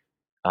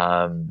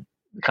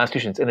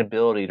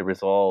inability to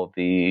resolve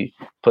the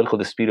political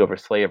dispute over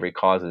slavery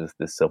causes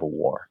the Civil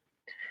War.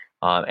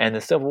 And the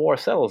Civil War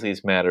settles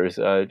these matters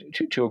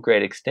to a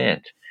great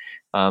extent.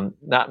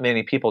 Not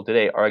many people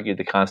today argue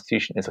the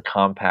Constitution is a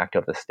compact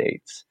of the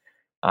states.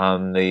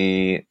 Not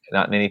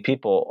many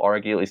people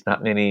argue, at least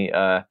not many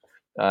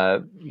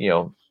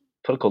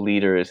political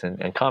leaders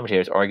and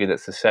commentators argue that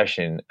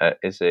secession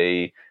is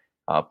a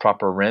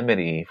proper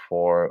remedy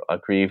for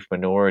aggrieved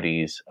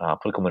minorities,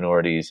 political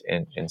minorities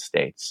in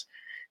states.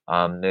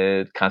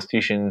 The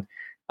Constitution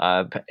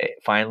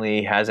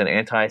finally has an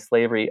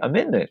anti-slavery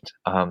amendment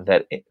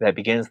that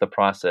begins the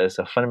process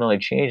of fundamentally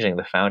changing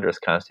the founders'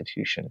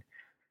 Constitution.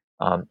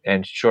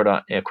 And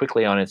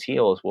quickly on its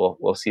heels,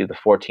 we'll see the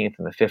 14th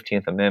and the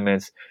 15th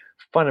Amendments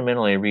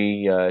fundamentally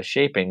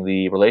reshaping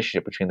the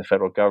relationship between the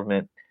federal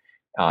government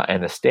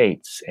and the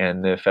states,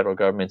 and the federal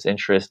government's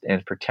interest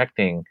in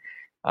protecting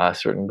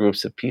certain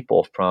groups of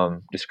people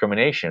from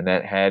discrimination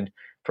that had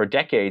for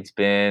decades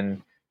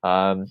been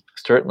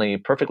certainly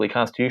perfectly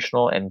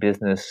constitutional and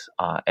business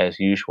as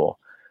usual.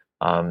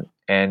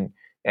 And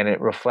it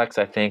reflects,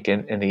 I think,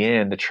 in the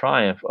end, the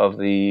triumph of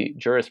the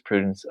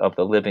jurisprudence of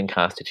the living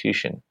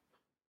Constitution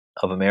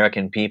of the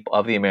American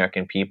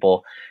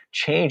people,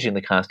 changing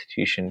the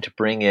Constitution to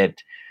bring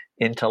it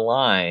into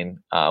line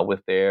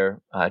with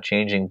their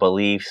changing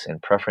beliefs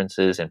and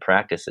preferences and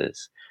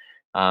practices.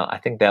 I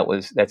think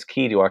that's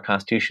key to our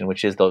Constitution,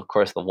 which is, of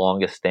course, the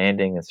longest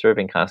standing and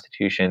serving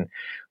Constitution,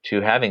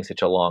 to having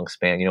such a long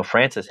span.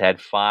 France has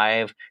had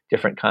 5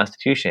 different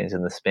constitutions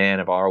in the span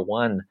of our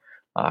one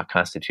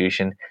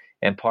Constitution,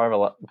 and part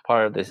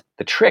of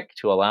the trick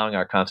to allowing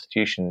our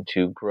Constitution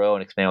to grow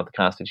and expand with the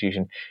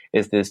Constitution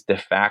is this de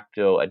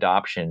facto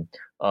adoption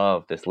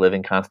of this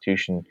living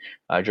Constitution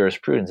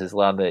jurisprudence. Has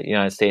allowed the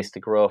United States to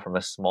grow from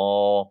a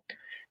small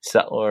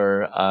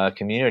settler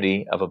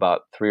community of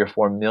about 3 or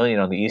 4 million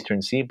on the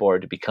eastern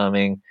seaboard to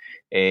becoming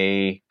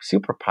a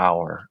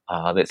superpower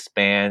that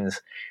spans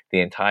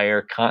the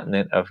entire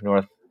continent of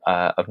North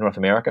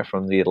America,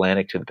 from the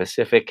Atlantic to the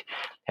Pacific,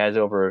 has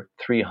over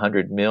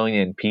 300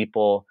 million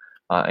people,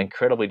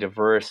 incredibly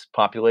diverse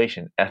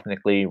population,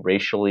 ethnically,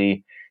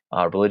 racially,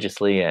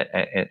 religiously,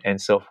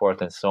 and so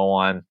forth and so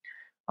on.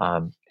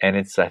 And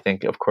it's, I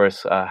think, of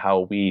course,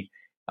 how we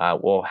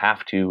will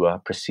have to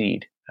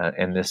proceed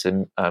in this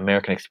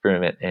American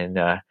experiment in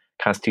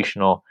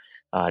constitutional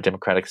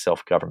democratic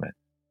self-government.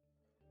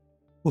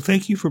 Well,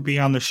 thank you for being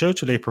on the show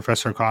today,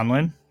 Professor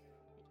Conlin.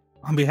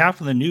 On behalf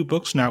of the New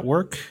Books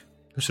Network,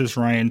 this is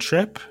Ryan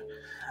Tripp.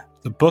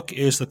 The book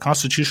is The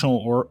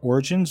Constitutional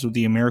Origins of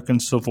the American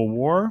Civil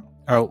War,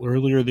 out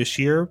earlier this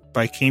year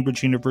by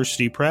Cambridge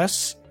University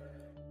Press.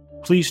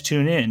 Please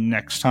tune in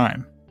next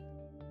time.